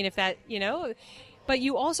thing. I mean, if that, but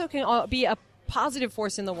you also can be a positive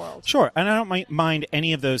force in the world. Sure, and I don't mind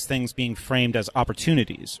any of those things being framed as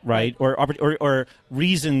opportunities, right? Or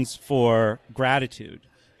reasons for gratitude.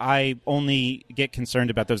 I only get concerned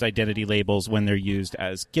about those identity labels when they're used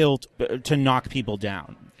as guilt to knock people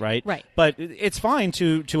down, right? Right. But it's fine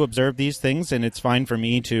to observe these things, and it's fine for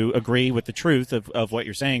me to agree with the truth of what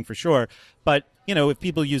you're saying, for sure. But, if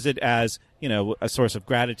people use it as, a source of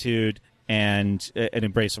gratitude and an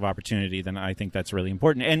embrace of opportunity, then I think that's really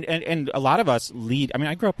important. And a lot of us lead. I mean,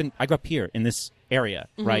 I grew up here in this area,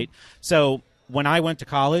 Mm-hmm. right? So when I went to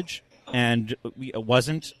college and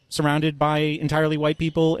wasn't surrounded by entirely white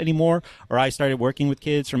people anymore, or I started working with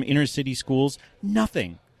kids from inner city schools,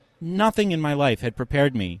 nothing in my life had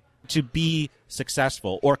prepared me to be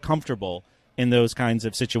successful or comfortable in those kinds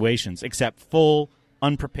of situations, except full,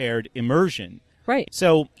 unprepared immersion. Right.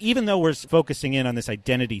 So even though we're focusing in on this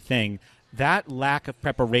identity thing, that lack of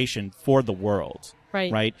preparation for the world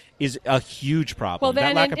Right. is a huge problem. Well,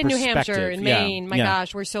 then that lack of in New Hampshire, perspective. in Yeah. Maine, my Yeah.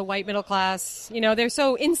 gosh, we're so white middle class. They're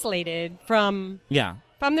so insulated from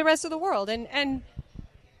the rest of the world. And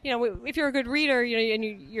if you're a good reader, and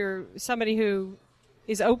you're somebody who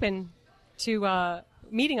is open to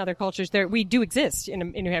meeting other cultures, we do exist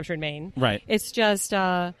in New Hampshire and Maine. Right. It's just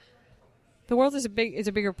the world is a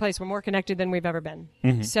bigger place. We're more connected than we've ever been.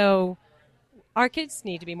 Mhm. So our kids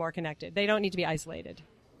need to be more connected. They don't need to be isolated.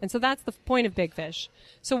 And so that's the point of Big Fish.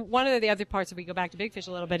 So one of the other parts, if we go back to Big Fish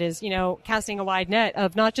a little bit, is, casting a wide net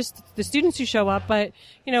of not just the students who show up, but,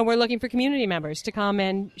 we're looking for community members to come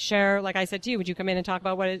and share. Like I said to you, would you come in and talk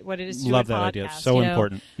about what it is to do Love a that podcast? idea. So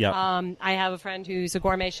important. Yeah. I have a friend who's a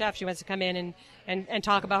gourmet chef. She wants to come in and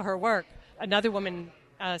talk about her work. Another woman,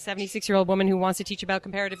 a 76-year-old woman who wants to teach about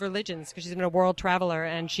comparative religions because she's been a world traveler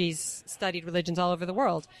and she's studied religions all over the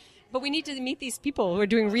world. But we need to meet these people who are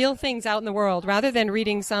doing real things out in the world rather than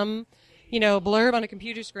reading some blurb on a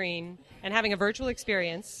computer screen and having a virtual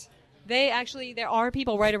experience. There are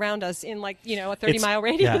people right around us in a 30-mile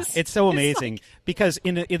radius. Yeah, it's so amazing because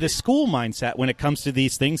in the school mindset when it comes to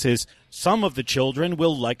these things is some of the children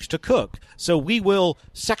will like to cook. So we will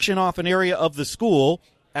section off an area of the school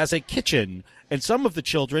as a kitchen, and some of the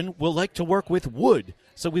children will like to work with wood.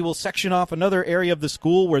 So we will section off another area of the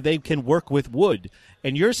school where they can work with wood.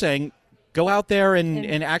 And you're saying go out there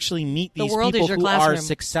and actually meet these people who are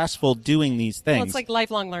successful doing these things. Well, it's like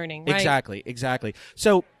lifelong learning, right? Exactly.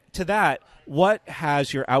 So to that, what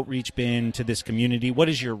has your outreach been to this community? What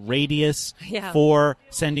is your radius for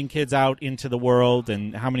sending kids out into the world,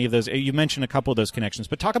 and how many of those? You mentioned a couple of those connections,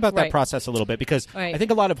 but talk about that process a little bit, because I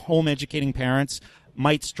think a lot of home educating parents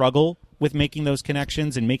might struggle with making those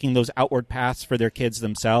connections and making those outward paths for their kids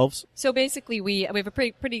themselves. So basically, we have a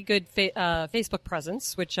pretty good Facebook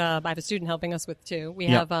presence, which I have a student helping us with too. We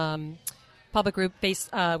have public group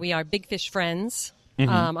we are Big Fish Friends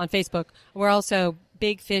on Facebook. We're also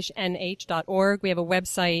bigfishnh.org. We have a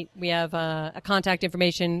website. We have a contact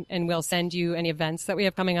information, and we'll send you any events that we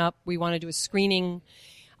have coming up. We want to do a screening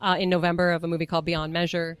in November of a movie called Beyond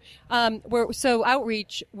Measure.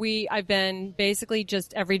 Outreach, I've been basically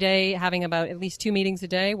just every day having about at least 2 meetings a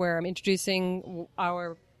day where I'm introducing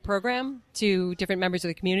our program to different members of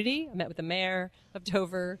the community. I met with the mayor of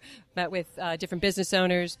Dover, met with different business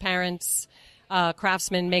owners, parents,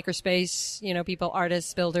 craftsmen, makerspace, people,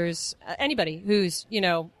 artists, builders, anybody who's,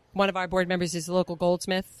 one of our board members is a local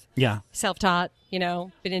goldsmith. Yeah. Self-taught,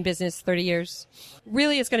 been in business 30 years.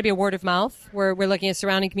 Really, it's going to be a word of mouth. We're looking at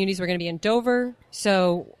surrounding communities. We're going to be in Dover.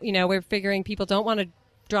 So, we're figuring people don't want to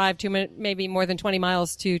drive maybe more than 20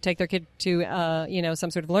 miles to take their kid to,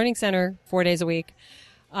 some sort of learning center 4 days a week.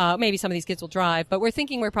 Maybe some of these kids will drive, but we're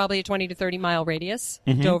thinking we're probably a 20 to 30 mile radius,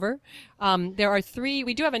 Dover. There are 3,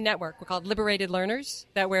 we do have a network. We're called Liberated Learners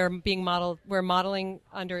that we're modeling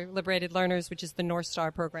under Liberated Learners, which is the North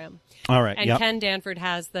Star program. All right. And Ken Danford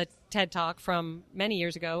has the TED Talk from many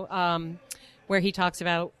years ago, where he talks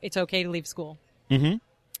about it's okay to leave school. Mm-hmm.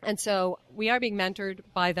 And so we are being mentored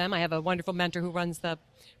by them. I have a wonderful mentor who runs the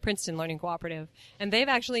Princeton Learning Cooperative, and they've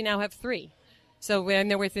actually now have 3. So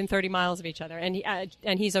they're within 30 miles of each other, and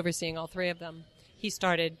he's overseeing all 3 of them. He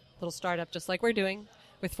started a little startup just like we're doing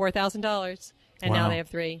with $4,000, and now they have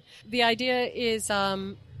 3. The idea is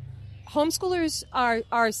homeschoolers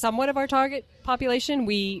are somewhat of our target population.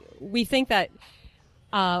 We think that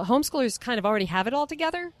homeschoolers kind of already have it all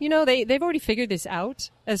together. They've already figured this out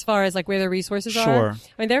as far as where their resources are. I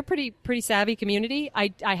mean, they're a pretty savvy community.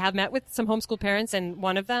 I have met with some homeschool parents, and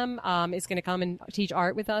one of them is going to come and teach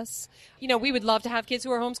art with us. We would love to have kids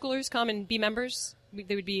who are homeschoolers come and be members.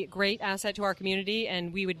 They would be a great asset to our community,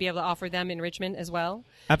 and we would be able to offer them enrichment as well.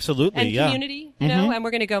 Absolutely, and community, and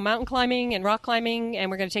we're going to go mountain climbing and rock climbing,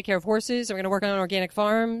 and we're going to take care of horses, and we're going to work on organic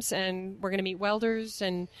farms, and we're going to meet welders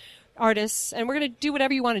and artists, and we're going to do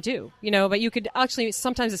whatever you want to do, but you could actually,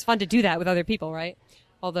 sometimes it's fun to do that with other people, right?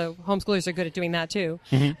 Although homeschoolers are good at doing that too.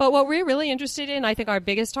 Mm-hmm. But what we're really interested in, I think our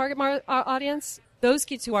biggest target audience, those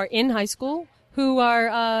kids who are in high school, who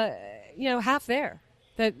are, half there,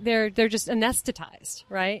 that they're just anesthetized,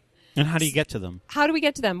 right? And how do you get to them? How do we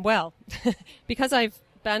get to them? Well, because I've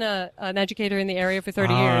been an educator in the area for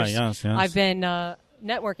 30 years, yes. I've been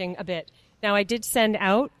networking a bit. Now, I did send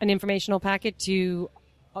out an informational packet to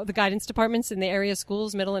the guidance departments in the area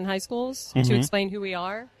schools, middle and high schools, to explain who we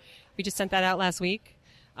are. We just sent that out last week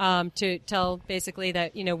to tell basically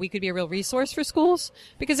that, we could be a real resource for schools,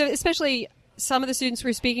 because especially some of the students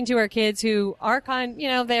we're speaking to are kids who are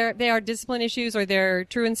they are discipline issues or they're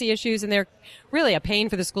truancy issues, and they're really a pain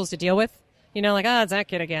for the schools to deal with. It's that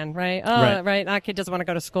kid again, right? Right, that kid doesn't want to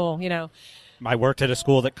go to school, I worked at a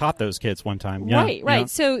school that caught those kids one time. Yeah, Right.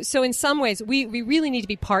 yeah. So in some ways, we really need to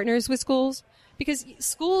be partners with schools, because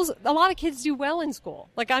schools, a lot of kids do well in school.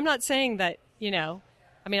 Like, I'm not saying that,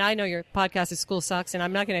 I mean, I know your podcast is School Sucks, and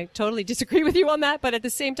I'm not going to totally disagree with you on that, but at the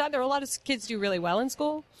same time, there are a lot of kids do really well in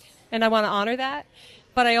school, and I want to honor that.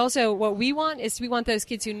 But what we want those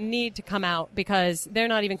kids who need to come out because they're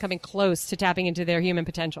not even coming close to tapping into their human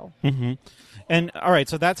potential. Mm-hmm. And all right,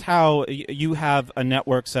 so that's how you have a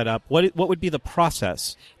network set up. What would be the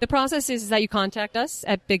process? The process is that you contact us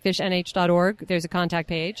at bigfishnh.org. There's a contact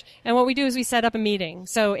page, and what we do is we set up a meeting.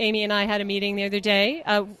 So Amy and I had a meeting the other day.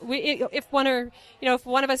 If one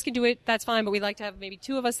of us can do it, that's fine. But we'd like to have maybe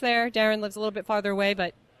two of us there. Darren lives a little bit farther away,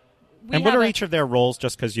 but what are each of their roles?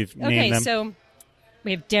 Just because you've named them. Okay, so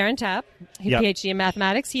we have Darren Tapp, PhD in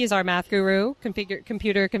mathematics. He is our math guru, computer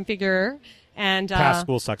configurer, and past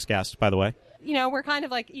School Sucks guest, by the way. We're kind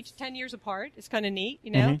of like each 10 years apart. It's kind of neat,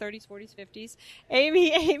 30s, 40s, 50s.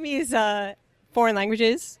 Amy's foreign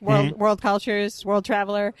languages, world cultures, world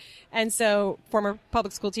traveler, and so former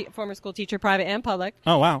school teacher, private and public.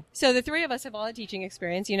 Oh, wow. So the three of us have all had teaching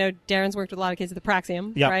experience. Darren's worked with a lot of kids at the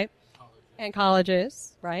Praxium, right? And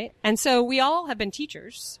colleges, right? And so we all have been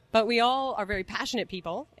teachers, but we all are very passionate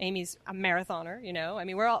people. Amy's a marathoner, I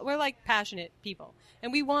mean, we're like passionate people,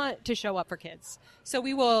 and we want to show up for kids. So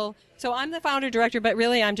I'm the founder director, but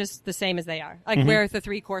really I'm just the same as they are. Like, we're the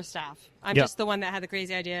three core staff. I'm just the one that had the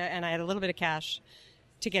crazy idea, and I had a little bit of cash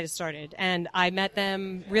to get it started. And I met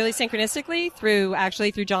them really synchronistically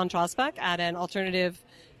through John Trosbach at an alternative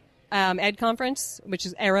ed conference, which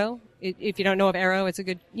is Arrow. If you don't know of Arrow, it's a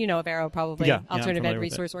good, of Arrow probably. Alternative Ed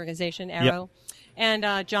Resource Organization, Arrow. Yep.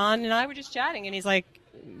 And John and I were just chatting, and he's like,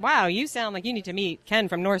 wow, you sound like you need to meet Ken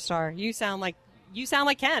from North Star. You sound like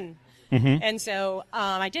Ken. Mm-hmm. And so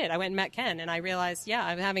I did. I went and met Ken, and I realized,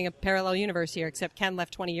 I'm having a parallel universe here, except Ken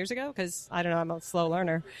left 20 years ago because, I don't know, I'm a slow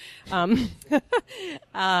learner. Some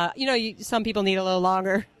people need a little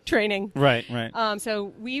longer training. Right.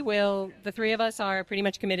 So the three of us are pretty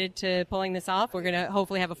much committed to pulling this off. We're going to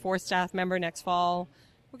hopefully have a fourth staff member next fall.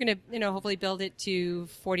 We're going to, hopefully build it to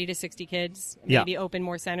 40 to 60 kids, maybe open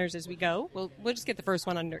more centers as we go. We'll just get the first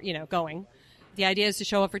one going. The idea is to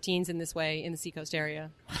show up for teens in this way in the Seacoast area.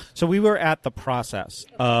 So we were at the process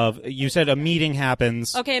of, you said a meeting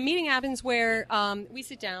happens. Okay, a meeting happens where we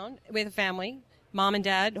sit down with a family, mom and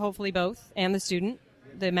dad, hopefully both, and the student,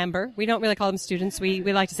 the member. We don't really call them students. We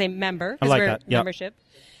like to say member because we're membership.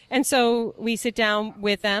 And so we sit down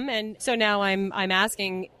with them, and so now I'm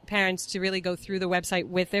asking parents to really go through the website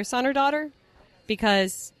with their son or daughter,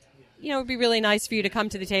 because it would be really nice for you to come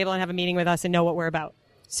to the table and have a meeting with us and know what we're about.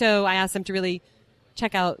 So I asked them to really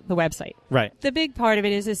check out the website. Right. The big part of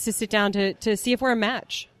it is to sit down to see if we're a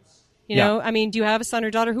match. I mean, do you have a son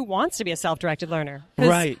or daughter who wants to be a self-directed learner?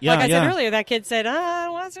 Right. Yeah. Like I said earlier, that kid said,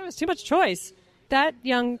 it was too much choice. That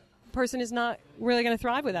young person is not really going to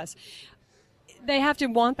thrive with us. They have to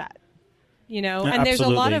want that, and Absolutely. there's a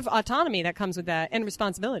lot of autonomy that comes with that and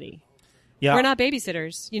responsibility. Yeah. We're not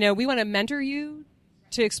babysitters. We want to mentor you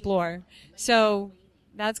to explore. So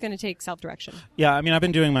that's going to take self-direction. Yeah, I mean, I've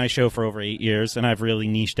been doing my show for over 8 years, and I've really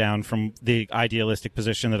niched down from the idealistic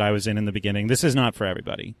position that I was in the beginning. This is not for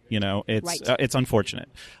everybody. It's unfortunate,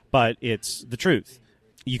 but it's the truth.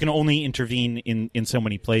 You can only intervene in so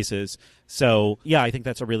many places. So, I think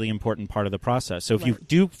that's a really important part of the process. So if you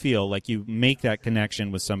do feel like you make that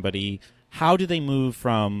connection with somebody, how do they move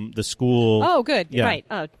from the school? Oh, good. Yeah. Right.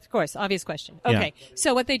 Oh, of course. Obvious question. Okay. Yeah.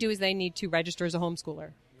 So what they do is they need to register as a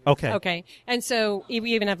homeschooler. Okay. And so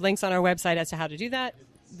we even have links on our website as to how to do that.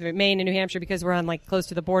 Maine and New Hampshire, because we're on close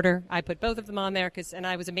to the border. I put both of them on there and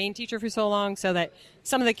I was a Maine teacher for so long, so that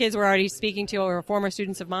some of the kids we're already speaking to are former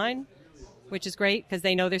students of mine, which is great because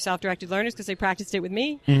they know they're self-directed learners because they practiced it with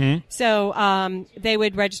me. Mm-hmm. So they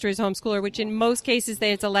would register as a homeschooler, which in most cases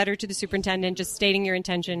it's a letter to the superintendent just stating your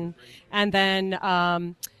intention. And then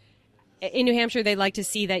in New Hampshire, they like to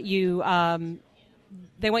see that you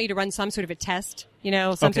they want you to run some sort of a test,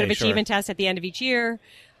 some sort of achievement test at the end of each year.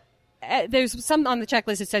 There's some on the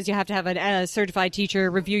checklist that says you have to have a certified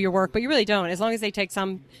teacher review your work, but you really don't. As long as they take as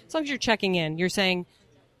long as you're checking in, you're saying,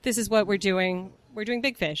 this is what we're doing. We're doing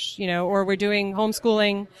Big Fish, or we're doing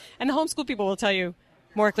homeschooling. And the homeschool people will tell you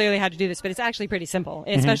more clearly how to do this, but it's actually pretty simple,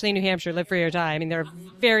 especially in New Hampshire, live free or die. I mean, there are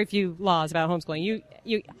very few laws about homeschooling.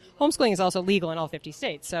 Homeschooling is also legal in all 50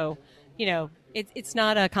 states, so, it's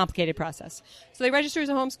not a complicated process. So they register as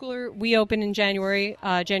a homeschooler. We open in January.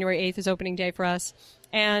 January 8th is opening day for us.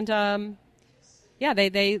 And,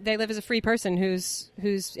 they live as a free person who's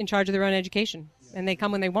in charge of their own education. And they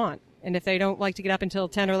come when they want. And if they don't like to get up until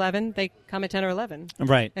 10 or 11, they come at 10 or 11.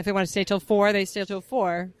 Right. If they want to stay till 4, they stay till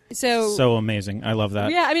 4. So amazing. I love that.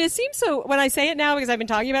 Yeah, I mean, it seems so, when I say it now, because I've been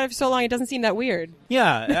talking about it for so long, it doesn't seem that weird.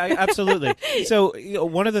 Yeah, absolutely. So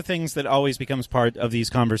one of the things that always becomes part of these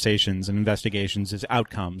conversations and investigations is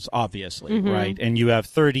outcomes, obviously, right? And you have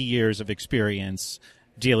 30 years of experience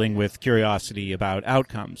dealing with curiosity about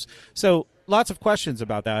outcomes. So lots of questions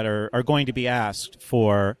about that are going to be asked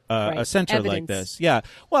for a center like this. Yeah.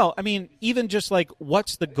 Well, I mean, even just like,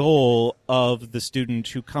 what's the goal of the student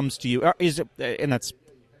who comes to you? Is it, and that's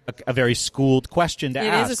a very schooled question to ask,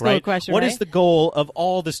 It is a schooled right? question, What right? is the goal of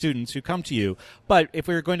all the students who come to you? But if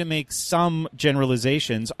we're going to make some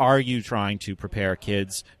generalizations, are you trying to prepare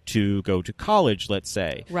kids to go to college, let's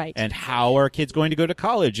say? Right. And how are kids going to go to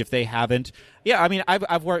college if they haven't? Yeah, I mean,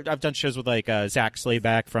 I've done shows with like Zach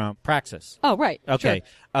Slayback from Praxis. Oh, right. Okay, Sure.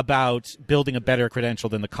 about building a better credential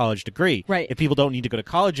than the college degree. Right. If people don't need to go to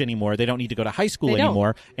college anymore, they don't need to go to high school They don't.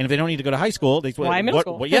 anymore. And if they don't need to go to high school, they Why middle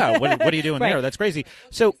school? what are you doing Right. there? That's crazy.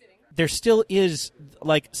 So there still is,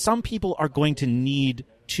 like, some people are going to need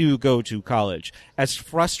to go to college. As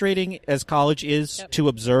frustrating as college is to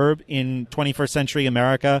observe in 21st century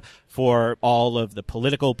America for all of the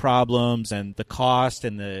political problems and the cost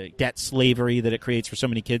and the debt slavery that it creates for so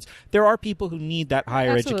many kids, there are people who need that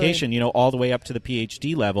higher Absolutely. education, you know, all the way up to the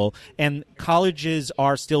PhD level. And colleges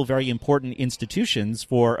are still very important institutions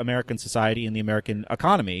for American society and the American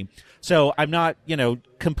economy. So I'm not, you know,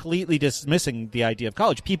 completely dismissing the idea of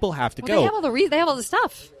college. People have to Well, go. they have all the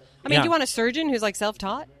stuff. I mean, Yeah. do you want a surgeon who's like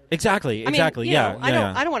self-taught? Exactly. I mean, Yeah.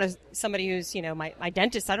 I don't want somebody who's, you know, my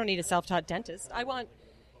dentist. I don't need a self-taught dentist. I want,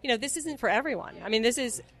 you know, this isn't for everyone. I mean, this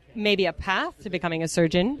is maybe a path to becoming a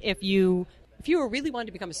surgeon. If you were really wanting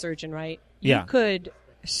to become a surgeon, right? You Yeah. could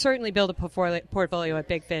certainly build a portfolio at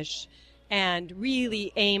Big Fish and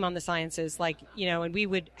really aim on the sciences, like, you know, and we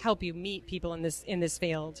would help you meet people in this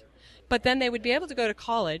field. But then they would be able to go to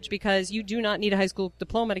college, because you do not need a high school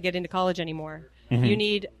diploma to get into college anymore. You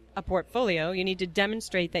need a portfolio. You need to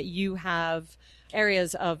demonstrate that you have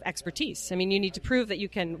areas of expertise. I mean, you need to prove that you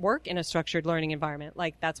can work in a structured learning environment.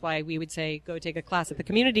 Like, that's why we would say go take a class at the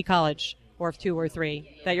community college, or 2 or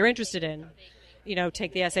 3 that you're interested in. You know,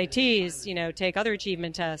 take the SATs, you know, take other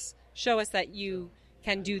achievement tests. Show us that you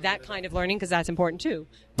can do that kind of learning, because that's important too.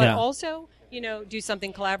 But Yeah. also, you know, do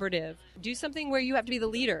something collaborative. Do something where you have to be the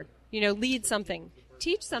leader. You know, lead something.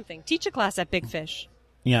 Teach something. Teach a class at Big Fish.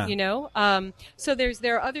 Yeah. You know, so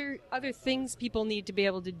there are other things people need to be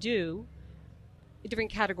able to do,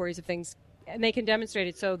 different categories of things, and they can demonstrate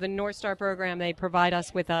it. So the North Star program, they provide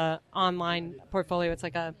us with a online portfolio. It's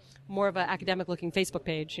like a more of an academic looking Facebook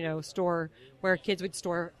page, you know, store where kids would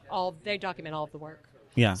store they document all of the work.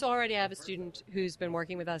 Yeah. So already I have a student who's been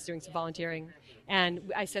working with us doing some volunteering,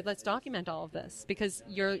 and I said, let's document all of this, because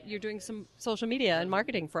you're doing some social media and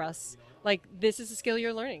marketing for us. Like, this is a skill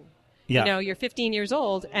you're learning. Yeah. You know, you're 15 years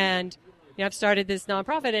old, and you know, I've started this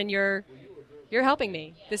nonprofit, and you're helping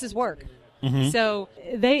me. This is work. So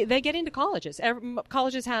they get into colleges.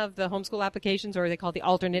 Colleges have the homeschool applications, or they call it the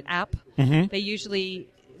alternate app. They usually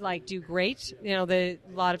do great. You know, a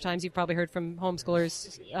lot of times you've probably heard from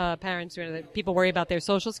homeschoolers, parents, you know, that people worry about their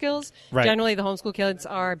social skills. Right. Generally, the homeschool kids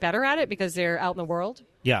are better at it because they're out in the world.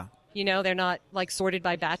 Yeah. You know, they're not sorted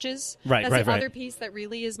by batches. Right, That's right, the right. other piece that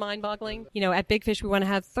really is mind-boggling. You know, at Big Fish, we want to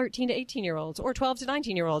have 13 to 18-year-olds or 12 to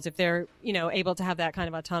 19-year-olds if they're, you know, able to have that kind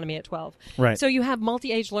of autonomy at 12. Right. So you have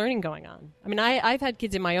multi-age learning going on. I mean, I've had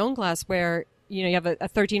kids in my own class where, you know, you have a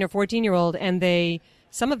 13 or 14-year-old, and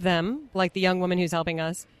some of them, like the young woman who's helping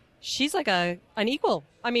us, she's like an equal.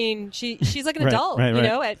 I mean, she's like an Right, adult, right, you right.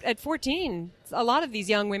 know, at 14. A lot of these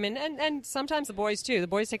young women, and sometimes the boys too. The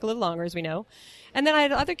boys take a little longer, as we know. And then I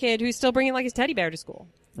had another kid who's still bringing like his teddy bear to school,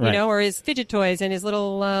 you Right. know, or his fidget toys and his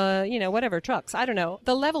little, you know, whatever, trucks. I don't know.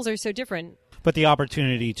 The levels are so different. But the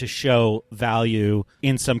opportunity to show value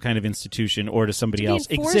in some kind of institution or to somebody To be else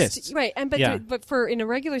enforced- exists. Right. And Yeah. but for in a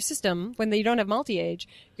regular system, when you don't have multi-age,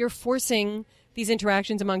 you're forcing these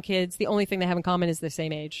interactions among kids. The only thing they have in common is the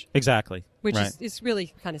same age. Exactly. Which right. is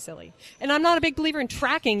really kind of silly. And I'm not a big believer in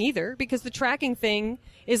tracking either, because the tracking thing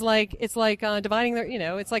is it's like dividing you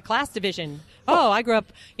know, it's like class division. Oh, I grew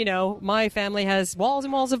up, you know, my family has walls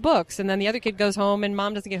and walls of books, and then the other kid goes home and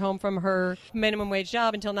mom doesn't get home from her minimum wage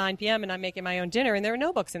job until 9 p.m. and I'm making my own dinner and there are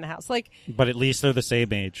no books in the house. Like, But at least they're the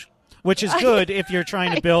same age. Which is good if you're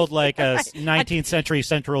trying to build like a 19th century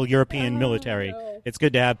Central European military. It's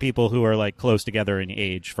good to have people who are like close together in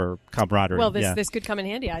age for camaraderie. well, yeah. this could come in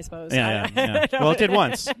handy, I suppose. Yeah. Well, it did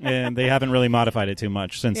once, and they haven't really modified it too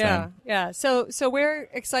much since then. Yeah. So we're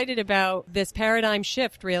excited about this paradigm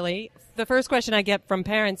shift, really. The first question I get from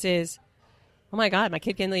parents is, oh my God, my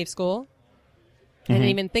kid can leave school. I didn't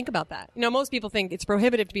even think about that. Most people think it's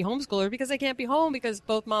prohibitive to be homeschooler because they can't be home because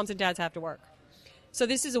both moms and dads have to work. So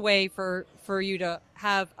this is a way for you to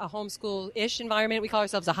have a homeschool-ish environment. We call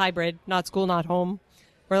ourselves a hybrid, not school, not home.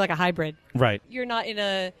 We're like a hybrid. Right. You're not in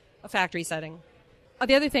a factory setting.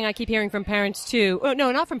 The other thing I keep hearing from parents, too. Oh,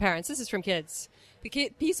 no, not from parents. This is from kids.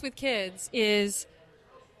 The piece with kids is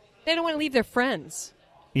they don't want to leave their friends.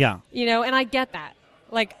 Yeah. And I get that.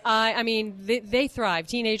 Like, I mean, they thrive.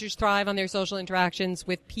 Teenagers thrive on their social interactions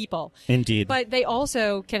with people. Indeed. But they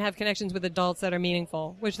also can have connections with adults that are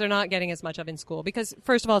meaningful, which they're not getting as much of in school. Because,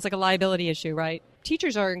 first of all, it's like a liability issue, right?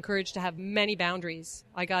 Teachers are encouraged to have many boundaries.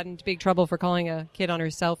 I got into big trouble for calling a kid on her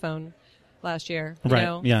cell phone last year.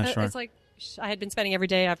 Right. Yeah, sure. It's like I had been spending every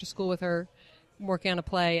day after school with her working on a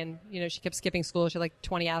play, and, she kept skipping school. She had like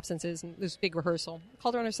 20 absences, and there was a big rehearsal. I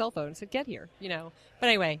called her on her cell phone and said, get here, But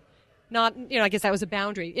anyway... Not, I guess that was a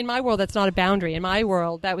boundary. In my world, that's not a boundary. In my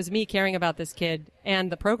world, that was me caring about this kid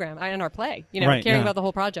and the program and our play, caring about the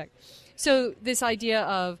whole project. So this idea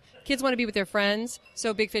of kids want to be with their friends,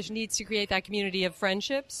 so Big Fish needs to create that community of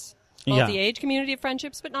friendships, multi-age community of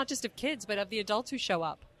friendships, but not just of kids, but of the adults who show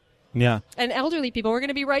up. Yeah. And elderly people. We're going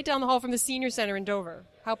to be right down the hall from the senior center in Dover.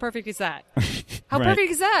 How perfect is that? How Right.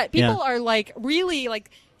 perfect is that? People are like really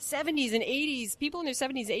like 70s and 80s. People in their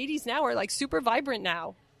 70s, 80s now are like super vibrant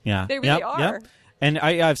now. Yeah. They really are. Yep. And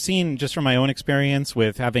I've seen just from my own experience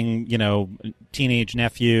with having, teenage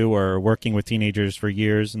nephew or working with teenagers for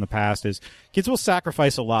years in the past is kids will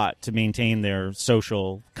sacrifice a lot to maintain their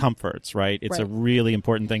social comforts, right? It's a really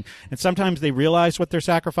important thing. And sometimes they realize what they're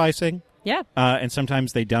sacrificing. Yeah. And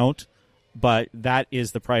sometimes they don't. But that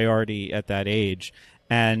is the priority at that age.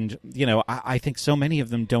 And, I think so many of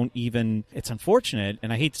them don't even, it's unfortunate,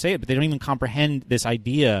 and I hate to say it, but they don't even comprehend this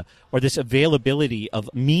idea or this availability of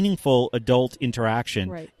meaningful adult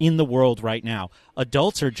interaction in the world right now.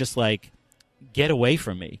 Adults are just like, get away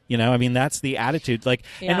from me. That's the attitude.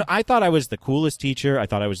 And I thought I was the coolest teacher. I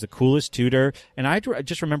thought I was the coolest tutor. And I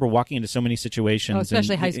just remember walking into so many situations.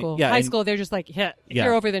 Especially high school. High school, they're just like, if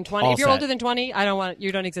you're over than 20. If you're older than 20,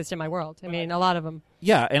 you don't exist in my world. I mean, a lot of them.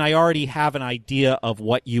 Yeah, and I already have an idea of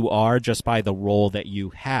what you are just by the role that you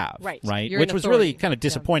have. Right. Which was really kind of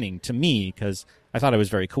disappointing to me because I thought I was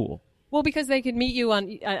very cool. Well, because they could meet you on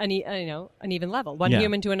an even level, one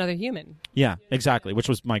human to another human. Yeah, exactly, which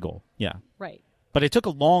was my goal. Yeah. Right. But it took a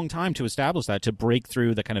long time to establish that, to break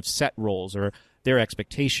through the kind of set roles or their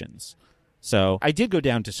expectations. So I did go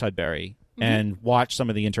down to Sudbury and watch some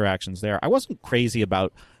of the interactions there. I wasn't crazy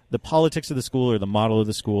about the politics of the school or the model of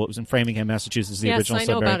the school. It was in Framingham, Massachusetts, the original Sudbury. Yes,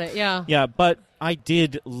 I know about it, yeah. Yeah, but I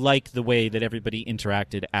did like the way that everybody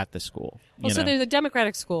interacted at the school. Well, so there's a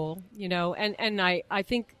democratic school, and I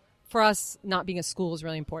think for us, not being a school is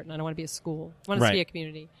really important. I don't want to be a school. I want us to be a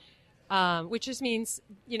community. Which just means,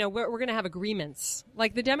 we're going to have agreements.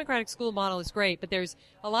 Like the democratic school model is great, but there's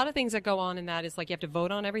a lot of things that go on in that is like you have to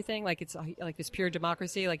vote on everything. Like it's like this pure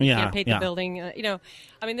democracy. Like you can't paint the building.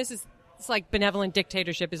 It's like benevolent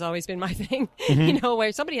dictatorship has always been my thing,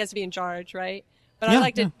 where somebody has to be in charge, right? But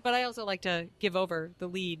I also like to give over the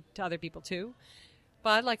lead to other people too.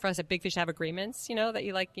 But I'd like for us at Big Fish to have agreements, that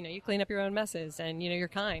you you clean up your own messes and, you're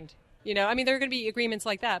kind. There are going to be agreements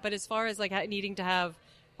like that. But as far as like needing to have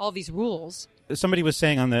all these rules. Somebody was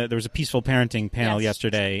saying there was a peaceful parenting panel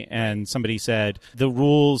yesterday, and somebody said the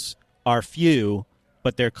rules are few,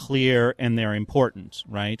 but they're clear and they're important,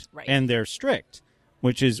 right? And they're strict,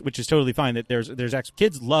 which is totally fine. That there's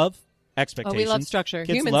kids love expectations. Oh, we love structure.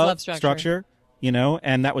 Kids Humans love structure.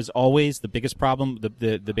 And that was always the biggest problem.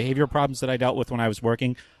 The behavioral problems that I dealt with when I was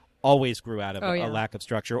working always grew out of a lack of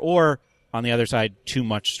structure, or on the other side, too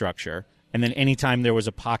much structure. And then anytime there was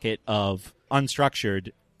a pocket of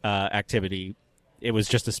unstructured activity, it was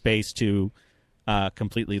just a space to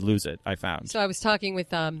completely lose it, I found. So I was talking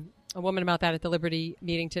with a woman about that at the Liberty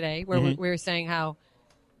meeting today, where we were saying how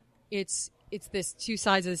it's this two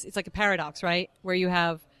sides of this, it's like a paradox, right? Where you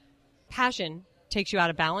have passion takes you out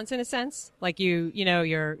of balance in a sense, like you're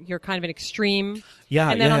kind of an extreme.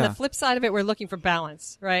 And then on the flip side of it, we're looking for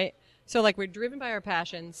balance, right? So like we're driven by our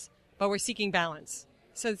passions, but we're seeking balance.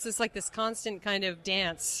 So it's just like this constant kind of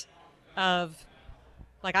dance of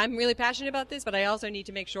like, I'm really passionate about this, but I also need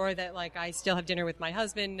to make sure that like I still have dinner with my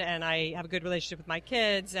husband and I have a good relationship with my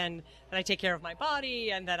kids and that I take care of my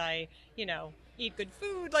body and that I, eat good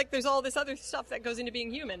food. Like there's all this other stuff that goes into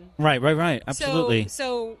being human. Right. Absolutely.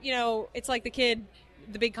 So it's like the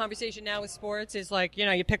big conversation now with sports is like,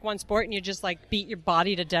 you pick one sport and you just like beat your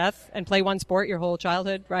body to death and play one sport your whole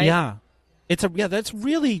childhood, right? Yeah. That's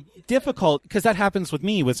really difficult because that happens with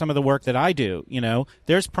me with some of the work that I do.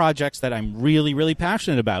 There's projects that I'm really, really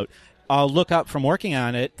passionate about. I'll look up from working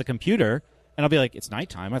on it, the computer, and I'll be like, it's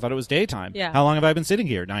nighttime. I thought it was daytime. Yeah. How long have I been sitting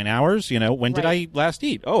here? 9 hours? When did I last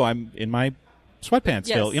eat? Oh, I'm in my sweatpants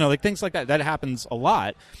still. Like things like that. That happens a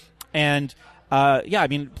lot. And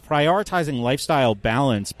prioritizing lifestyle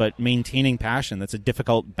balance, but maintaining passion, that's a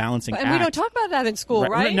difficult balancing act. And we don't talk about that in school,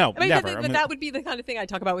 right? No, never. But that would be the kind of thing I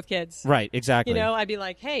talk about with kids. Right, exactly. I'd be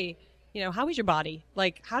like, hey, how is your body?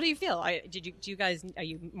 Like, how do you feel? Are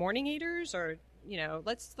you morning eaters, or,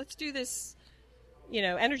 let's do this,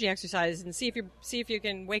 energy exercise and see if you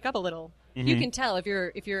can wake up a little. Mm-hmm. You can tell if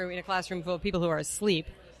you're in a classroom full of people who are asleep,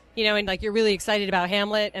 and like you're really excited about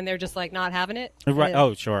Hamlet and they're just like not having it. Right. And,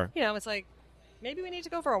 oh, sure. It's like, maybe we need to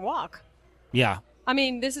go for a walk. Yeah. I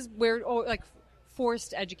mean, this is where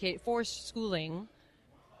forced schooling.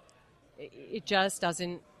 It just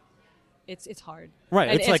doesn't. It's hard. Right.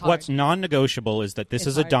 And it's like hard. What's non-negotiable is that this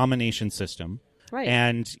is a hard. domination system. Right.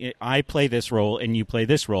 And I play this role and you play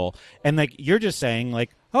this role. And like you're just saying like,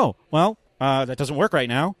 oh, well, that doesn't work right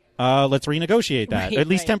now. Let's renegotiate that, right, at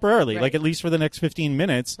least temporarily, right. like at least for the next 15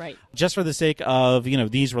 minutes, right. just for the sake of,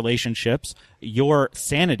 these relationships, your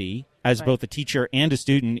sanity as right. both a teacher and a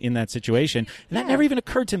student in that situation. And that never even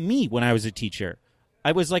occurred to me when I was a teacher.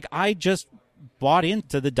 I was like, I just bought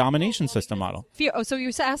into the domination system model. So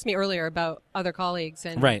you asked me earlier about other colleagues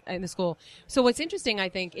and right. in the school. So what's interesting, I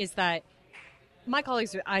think, is that my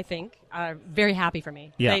colleagues, I think, are very happy for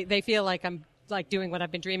me. Yeah. They feel like I'm like doing what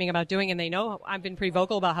I've been dreaming about doing, and they know I've been pretty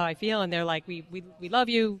vocal about how I feel, and they're like, we love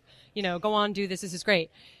you, go on, do this is great.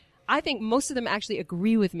 I think most of them actually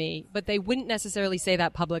agree with me, but they wouldn't necessarily say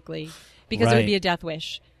that publicly because it would be a death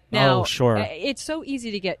wish. Now, sure. It's so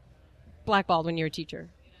easy to get blackballed when you're a teacher,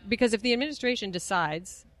 because if the administration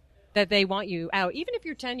decides that they want you out, even if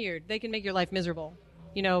you're tenured, they can make your life miserable,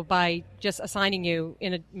 by just assigning you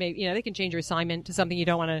they can change your assignment to something you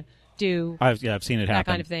don't want to do. I've seen it happen. That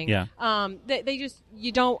kind of thing. Yeah. They just,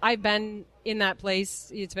 I've been in that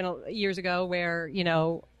place. It's been years ago where,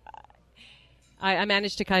 I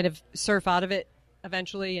managed to kind of surf out of it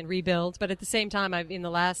eventually and rebuild. But at the same time, in the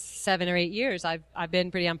last 7 or 8 years, I've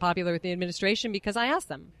been pretty unpopular with the administration because I asked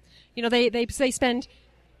them. They spend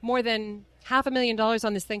more than $500,000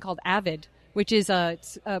 on this thing called AVID, which is a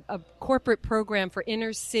corporate program for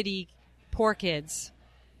inner city poor kids.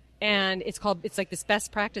 And it's like this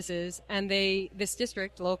best practices, and this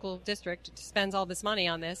local district spends all this money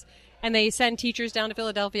on this, and they send teachers down to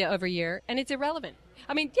Philadelphia every year, and it's irrelevant.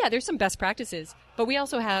 I mean, yeah, there's some best practices, but we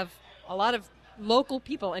also have a lot of local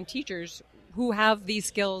people and teachers who have these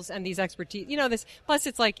skills and these expertise. Plus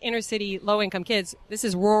it's like inner city, low income kids. This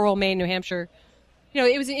is rural Maine, New Hampshire.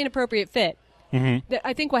 It was an inappropriate fit. Mm-hmm.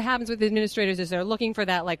 I think what happens with administrators is they're looking for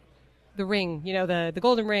that, like, the ring, the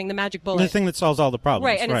golden ring, the magic bullet. The thing that solves all the problems.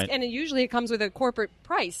 Right, and usually it comes with a corporate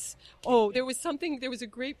price. Oh, there was a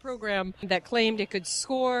great program that claimed it could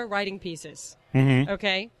score writing pieces. Mm-hmm.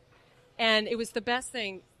 Okay? And it was the best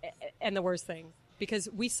thing and the worst thing, because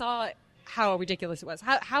we saw how ridiculous it was.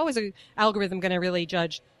 How is an algorithm going to really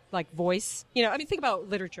judge, like, voice? Think about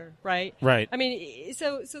literature, right? Right. I mean,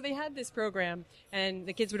 so they had this program, and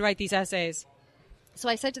the kids would write these essays. So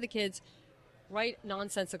I said to the kids, write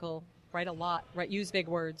nonsensical, write a lot, use big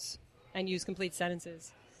words, and use complete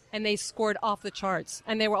sentences. And they scored off the charts,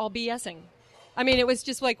 and they were all BSing. I mean, it was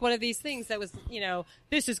just like one of these things that was,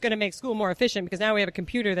 this is going to make school more efficient because now we have a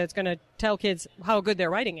computer that's going to tell kids how good their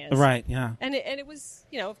writing is. Right, yeah. And it was,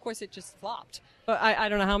 of course it just flopped. But I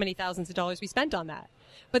don't know how many thousands of dollars we spent on that.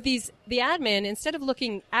 But the admin, instead of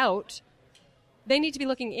looking out, they need to be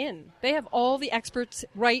looking in. They have all the experts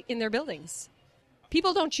right in their buildings.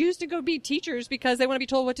 People don't choose to go be teachers because they want to be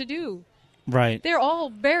told what to do. Right. They're all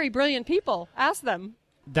very brilliant people. Ask them.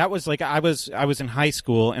 That was like I was in high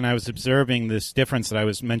school, and I was observing this difference that I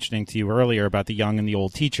was mentioning to you earlier about the young and the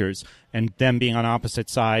old teachers and them being on opposite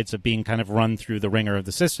sides of being kind of run through the ringer of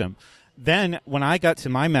the system. Then when I got to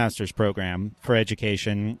my master's program for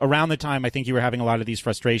education, around the time I think you were having a lot of these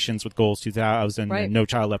frustrations with Goals 2000 right. and No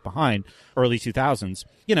Child Left Behind, early 2000s,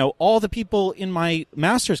 all the people in my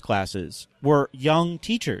master's classes were young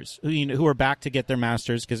teachers who were back to get their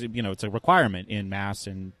master's because, it's a requirement in Mass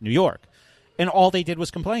in New York. And all they did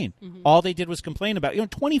was complain. Mm-hmm. All they did was complain about,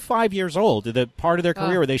 25 years old, the part of their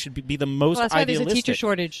career where they should be the most that's idealistic. Why there's a teacher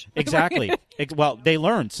shortage. Exactly. Well, they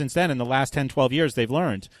learned since then in the last 10, 12 years, they've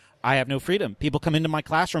learned. I have no freedom. People come into my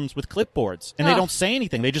classrooms with clipboards, and they don't say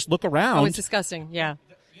anything. They just look around. Oh, it's disgusting, yeah.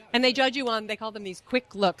 And they judge you on, they call them these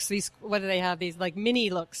quick looks. What do they have? These, like,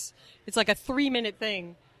 mini looks. It's like a 3-minute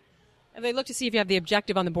thing. And they look to see if you have the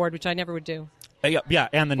objective on the board, which I never would do. Yeah,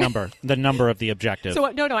 and the number of the objective. So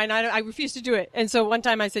no, I refused to do it. And so one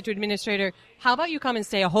time I said to an administrator, how about you come and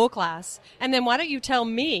stay a whole class, and then why don't you tell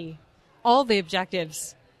me all the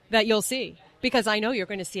objectives that you'll see, because I know you're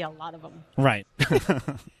going to see a lot of them. Right.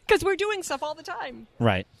 Because we're doing stuff all the time.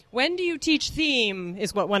 Right. When do you teach theme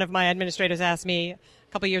is what one of my administrators asked me a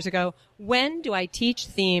couple years ago. When do I teach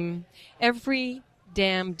theme? Every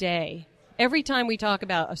damn day. Every time we talk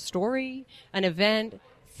about a story, an event,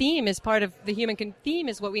 theme is part of the theme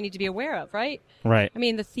is what we need to be aware of, right? Right. I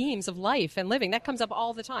mean, the themes of life and living, that comes up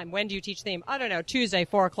all the time. When do you teach theme? I don't know, Tuesday,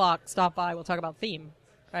 4 o'clock, stop by, we'll talk about theme,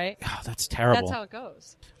 right? Oh, that's terrible. That's how it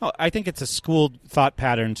goes. Well, I think it's a school thought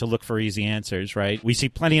pattern to look for easy answers, right? We see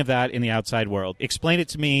plenty of that in the outside world. Explain it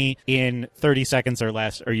to me in 30 seconds or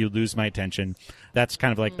less, or you lose my attention. That's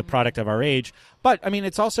kind of like the product of our age. But, I mean,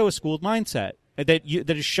 it's also a school mindset that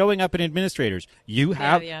is showing up in administrators. You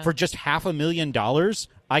have, for just $500,000,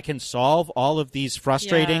 I can solve all of these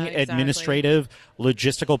frustrating administrative,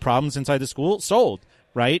 logistical problems inside the school. Sold.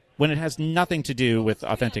 Right? When it has nothing to do with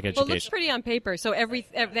authentic education. Well, it looks pretty on paper. So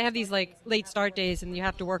they have these like late start days, and you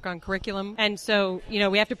have to work on curriculum. And so,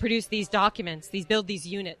 we have to produce these documents, build these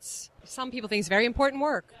units. Some people think it's very important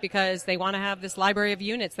work because they want to have this library of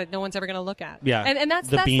units that no one's ever going to look at. Yeah. And that's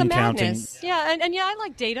the madness. Counting. Yeah. And I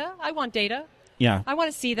like data. I want data. Yeah. I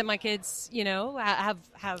want to see that my kids,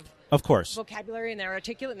 have of course vocabulary and they're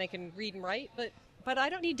articulate and they can read and write, but I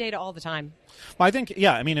don't need data all the time. Well, I think,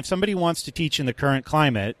 if somebody wants to teach in the current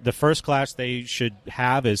climate, the first class they should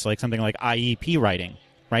have is like something like IEP writing,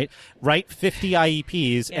 right? Write 50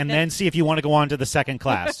 IEPs and then see if you want to go on to the second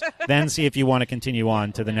class. Then see if you want to continue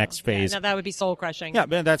on to the next phase. Now that would be soul crushing. Yeah,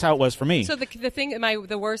 but that's how it was for me. So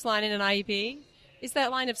the worst line in an IEP is that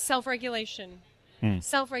line of self-regulation.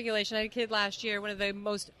 Self-regulation. I had a kid last year, one of the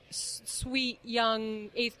most sweet, young,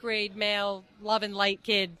 8th grade male, love and light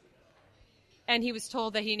kid. And he was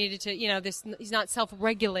told that he needed to, he's not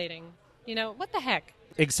self-regulating. What the heck?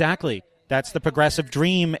 Exactly. That's the progressive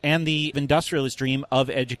dream and the industrialist dream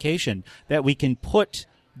of education, that we can put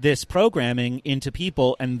this programming into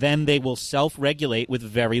people and then they will self-regulate with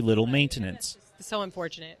very little maintenance. It's so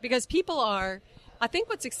unfortunate because people are, I think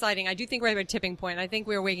what's exciting, I do think we're at a tipping point. I think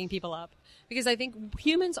we're waking people up because I think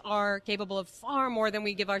humans are capable of far more than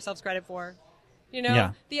we give ourselves credit for.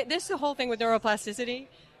 This whole thing with neuroplasticity.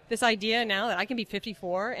 This idea now that I can be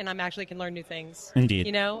 54 and I'm actually can learn new things.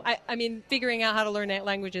 Indeed. I mean, figuring out how to learn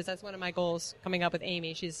languages, that's one of my goals coming up with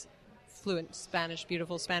Amy. She's fluent Spanish,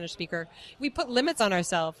 beautiful Spanish speaker. We put limits on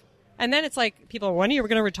ourselves. And then it's like, people are, when are you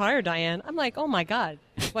going to retire, Diane? I'm like, oh my God.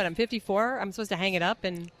 What, I'm 54? I'm supposed to hang it up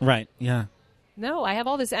and... Right, yeah. No, I have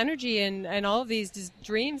all this energy and all of these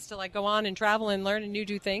dreams to like go on and travel and learn and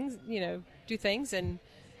do things, do things and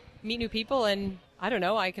meet new people and... I don't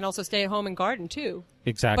know. I can also stay at home and garden too.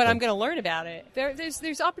 Exactly. But I'm going to learn about it.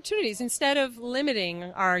 There's opportunities. Instead of limiting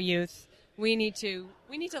our youth, we need to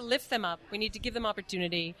lift them up. We need to give them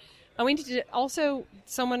opportunity. And we need to also,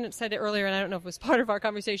 someone said it earlier, and I don't know if it was part of our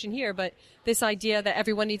conversation here, but this idea that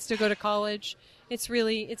everyone needs to go to college, it's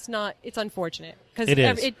unfortunate. Because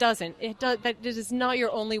it doesn't. That is not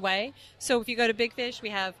your only way. So if you go to Big Fish, we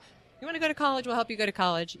have... You want to go to college, we'll help you go to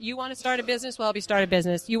college. You want to start a business, we'll help you start a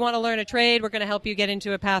business. You want to learn a trade, we're going to help you get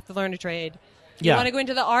into a path to learn a trade. You want to go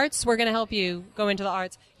into the arts, we're going to help you go into the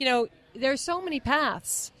arts. There's so many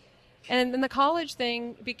paths. And then the college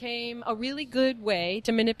thing became a really good way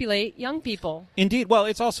to manipulate young people. Indeed. Well,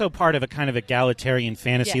 it's also part of a kind of egalitarian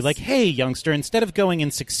fantasy. Yes. Like, hey, youngster, instead of going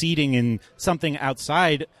and succeeding in something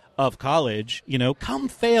outside of college, come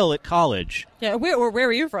fail at college. Yeah, where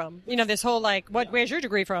are you from? This whole where's your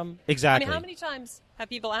degree from? Exactly. I mean, how many times have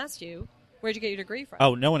people asked you, where'd you get your degree from?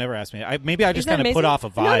 Oh, no one ever asked me. Maybe I just kind of put off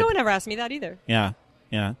a vibe. No one ever asked me that either. Yeah.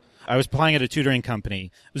 I was applying at a tutoring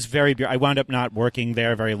company. It was I wound up not working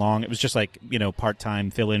there very long. It was just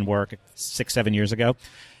part-time fill-in work 6-7 years ago.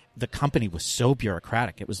 The company was so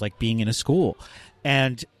bureaucratic. It was like being in a school.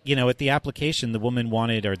 And, at the application, the woman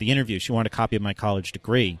wanted, or the interview, she wanted a copy of my college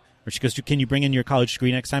degree. Or she goes, can you bring in your college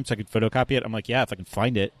degree next time so I could photocopy it? I'm like, yeah, if I can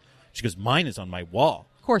find it. She goes, mine is on my wall.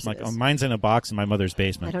 Of course I'm like, oh, mine's in a box in my mother's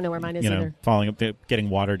basement. I don't know where mine is either. Falling up,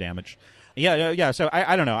 getting water damage. Yeah. So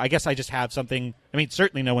I don't know. I guess I just have something. I mean,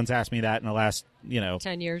 certainly no one's asked me that in the last,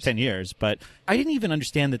 10 years. 10 years. But I didn't even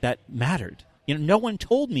understand that mattered. No one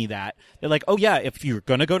told me that. They're like, oh, yeah, if you're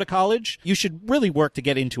going to go to college, you should really work to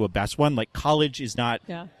get into a best one. Like, college is not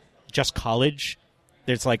just college.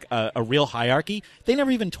 There's a real hierarchy. They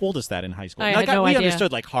never even told us that in high school. I had no idea. We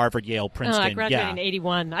understood Harvard, Yale, Princeton. I graduated in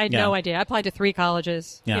 81. I had no idea. I applied to 3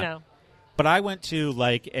 colleges. Yeah. But I went to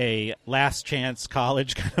a last chance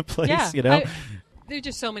college kind of place. Yeah. There are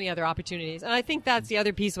just so many other opportunities, and I think that's the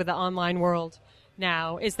other piece with the online world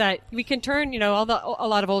now is that we can turn a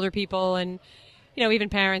lot of older people and even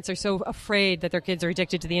parents are so afraid that their kids are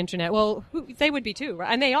addicted to the internet. Well, they would be too,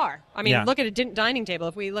 right? And they are. I mean, look at a dining table.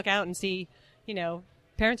 If we look out and see,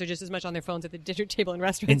 parents are just as much on their phones at the dinner table in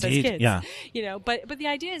restaurants Indeed, as kids. yeah. But the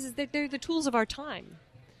idea is that they're the tools of our time.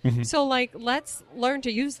 Mm-hmm. So, let's learn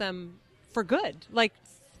to use them for good,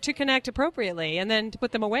 to connect appropriately and then to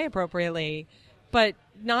put them away appropriately, but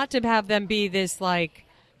not to have them be this,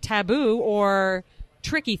 taboo or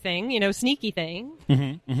tricky thing, sneaky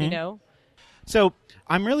thing, So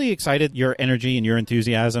I'm really excited your energy and your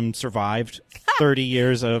enthusiasm survived 30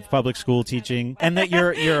 years of public school teaching, and that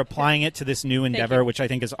you're applying it to this new endeavor, which I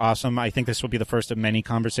think is awesome. I think this will be the first of many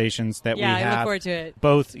conversations that we have. Yeah, I look forward to it.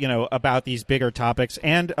 Both, about these bigger topics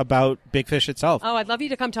and about Big Fish itself. Oh, I'd love you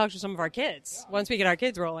to come talk to some of our kids once we get our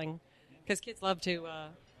kids rolling, because kids love to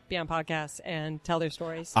be on podcasts and tell their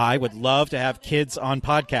stories. I would love to have kids on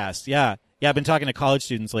podcasts. Yeah. Yeah, I've been talking to college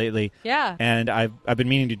students lately. Yeah. And I've been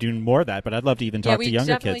meaning to do more of that, but I'd love to even talk to younger kids.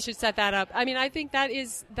 Yeah, we definitely should set that up. I mean, I think that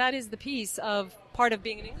is the piece of part of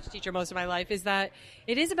being an English teacher most of my life, is that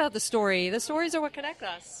it is about the story. The stories are what connect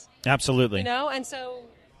us. Absolutely. And so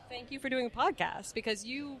thank you for doing a podcast, because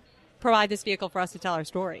you provide this vehicle for us to tell our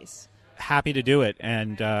stories. Happy to do it,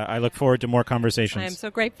 and I look forward to more conversations. I am so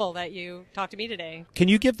grateful that you talked to me today. Can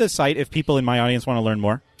you give the site if people in my audience want to learn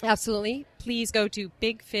more? Absolutely. Please go to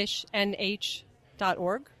bigfishnh.org,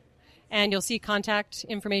 and you'll see contact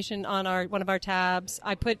information on one of our tabs.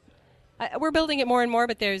 We're building it more and more,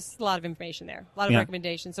 but there's a lot of information there, a lot of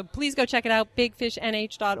recommendations. So please go check it out,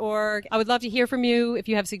 bigfishnh.org. I would love to hear from you if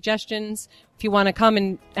you have suggestions, if you want to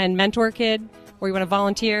come and mentor a kid, or you want to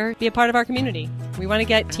volunteer, be a part of our community. We want to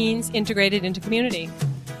get teens integrated into community.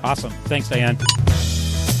 Awesome. Thanks, Diane.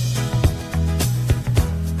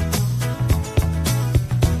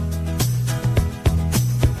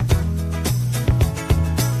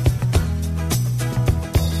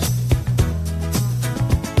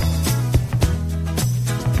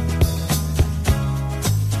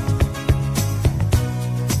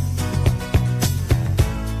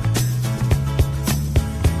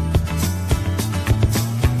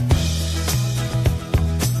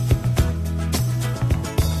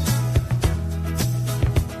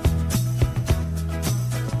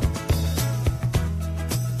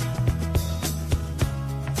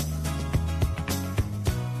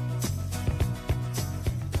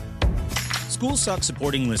 School Sucks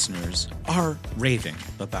supporting listeners are raving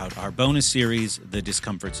about our bonus series, The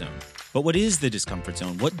Discomfort Zone. But what is The Discomfort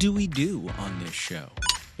Zone? What do we do on this show?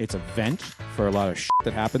 It's a vent for a lot of shit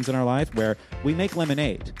that happens in our life where we make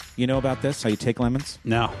lemonade. You know about this? How you take lemons?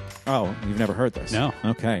 No. Oh, you've never heard this? No.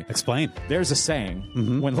 Okay. Explain. There's a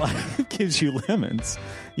saying, when life gives you lemons,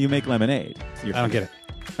 you make lemonade. I don't get it.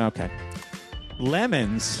 Okay.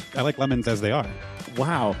 Lemons. I like lemons as they are.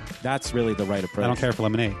 Wow, that's really the right approach. I don't care for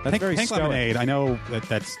lemonade. That's very pink stoic. lemonade. I know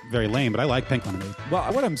that's very lame, but I like pink lemonade.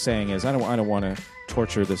 Well, what I'm saying is I don't want to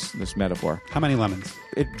torture this metaphor. How many lemons?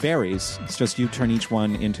 It varies. It's just you turn each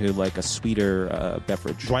one into like a sweeter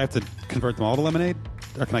beverage. Do I have to convert them all to lemonade,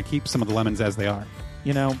 or can I keep some of the lemons as they are?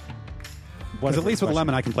 Because at least with a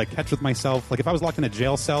lemon, I can play catch with myself. Like if I was locked in a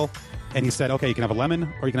jail cell and he said, okay, you can have a lemon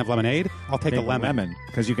or you can have lemonade, I'll take the lemon.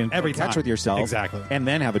 Because you can every catch time with yourself. Exactly. And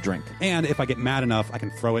then have a drink. And if I get mad enough, I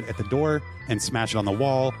can throw it at the door and smash it on the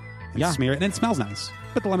wall and smear it. And it smells nice.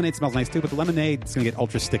 But the lemonade smells nice too, but the lemonade is going to get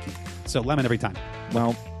ultra sticky. So lemon every time.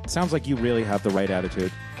 Well, sounds like you really have the right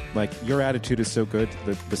attitude. Like your attitude is so good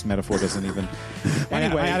that this metaphor doesn't even...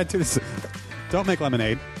 Anyway. My attitude is don't make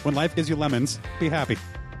lemonade. When life gives you lemons, be happy.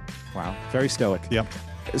 Wow. Very stoic. Yep.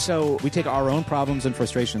 So we take our own problems and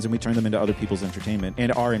frustrations and we turn them into other people's entertainment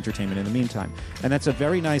and our entertainment in the meantime. And that's a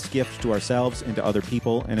very nice gift to ourselves and to other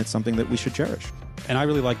people, and it's something that we should cherish. And I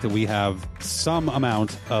really like that we have some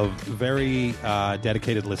amount of very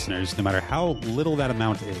dedicated listeners, no matter how little that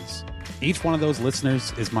amount is. Each one of those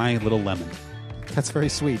listeners is my little lemon. That's very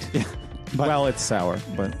sweet. Yeah. But, well, it's sour,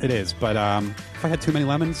 but it is. But if I had too many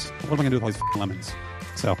lemons, what am I going to do with all these lemons?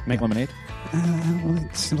 So make lemonade?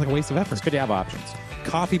 It seems like a waste of effort. It's good to have options.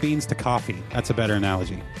 Coffee beans to coffee. That's a better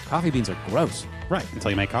analogy. Coffee beans are gross. Right,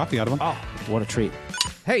 until you make coffee out of them. Oh, what a treat.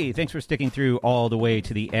 Hey, thanks for sticking through all the way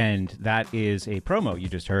to the end. That is a promo you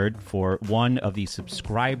just heard for one of the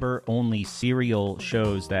subscriber-only serial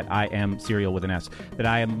shows that I am, serial with an S, that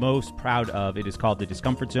I am most proud of. It is called The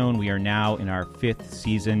Discomfort Zone. We are now in our 5th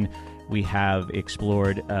season. We have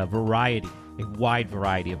explored a wide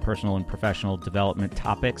variety of personal and professional development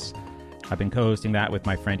topics. I've been co-hosting that with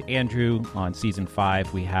my friend Andrew. On season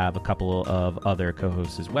 5, we have a couple of other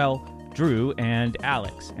co-hosts as well, Drew and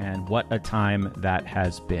Alex, and what a time that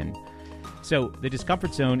has been. So the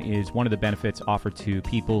Discomfort Zone is one of the benefits offered to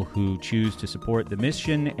people who choose to support the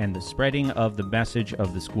mission and the spreading of the message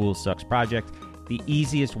of the School Sucks Project. The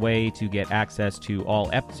easiest way to get access to all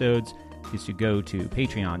episodes is to go to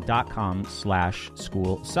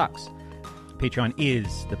patreon.com/schoolsucks. Patreon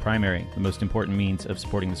is the most important means of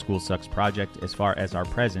supporting the School Sucks Project as far as our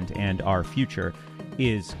present and our future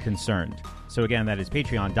is concerned. So again, that is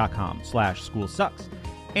patreon.com/schoolsucks.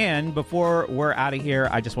 And before we're out of here,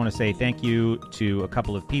 I just want to say thank you to a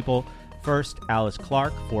couple of people. First, Alice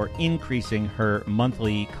Clark for increasing her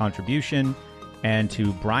monthly contribution, and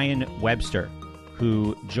to Brian Webster,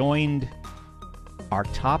 who joined our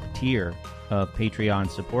top tier of Patreon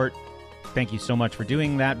support. Thank you so much for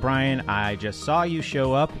doing that, Brian. I just saw you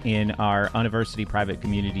show up in our University Private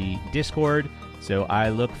Community Discord, so I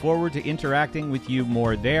look forward to interacting with you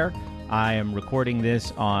more there. I am recording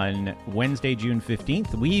this on Wednesday, June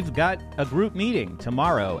 15th. We've got a group meeting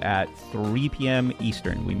tomorrow at 3 p.m.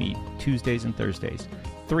 Eastern. We meet Tuesdays and Thursdays,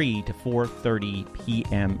 3 to 4:30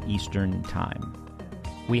 p.m. Eastern Time.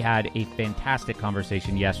 We had a fantastic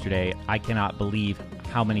conversation yesterday. I cannot believe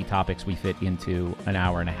how many topics we fit into an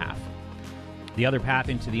hour and a half. The other path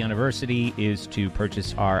into the university is to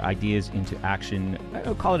purchase our Ideas into Action,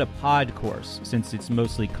 I'll call it a pod course, since it's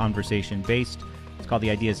mostly conversation-based. It's called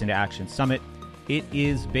the Ideas into Action Summit. It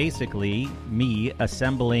is basically me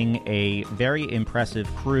assembling a very impressive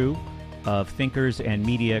crew of thinkers and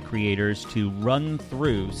media creators to run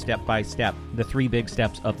through, step by step, the 3 big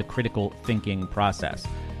steps of the critical thinking process.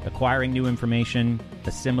 Acquiring new information,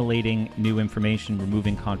 assimilating new information,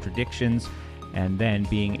 removing contradictions, and then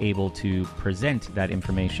being able to present that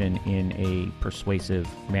information in a persuasive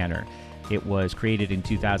manner. It was created in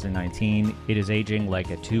 2019. It is aging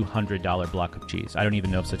like a $200 block of cheese. I don't even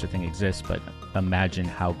know if such a thing exists, but imagine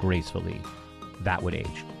how gracefully that would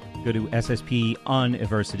age. Go to SSP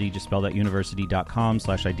University, just spell that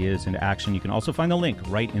university.com/ideas into action. You can also find the link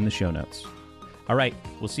right in the show notes. All right,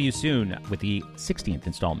 we'll see you soon with the 16th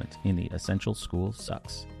installment in the Essential School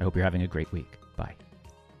Sucks. I hope you're having a great week. Bye.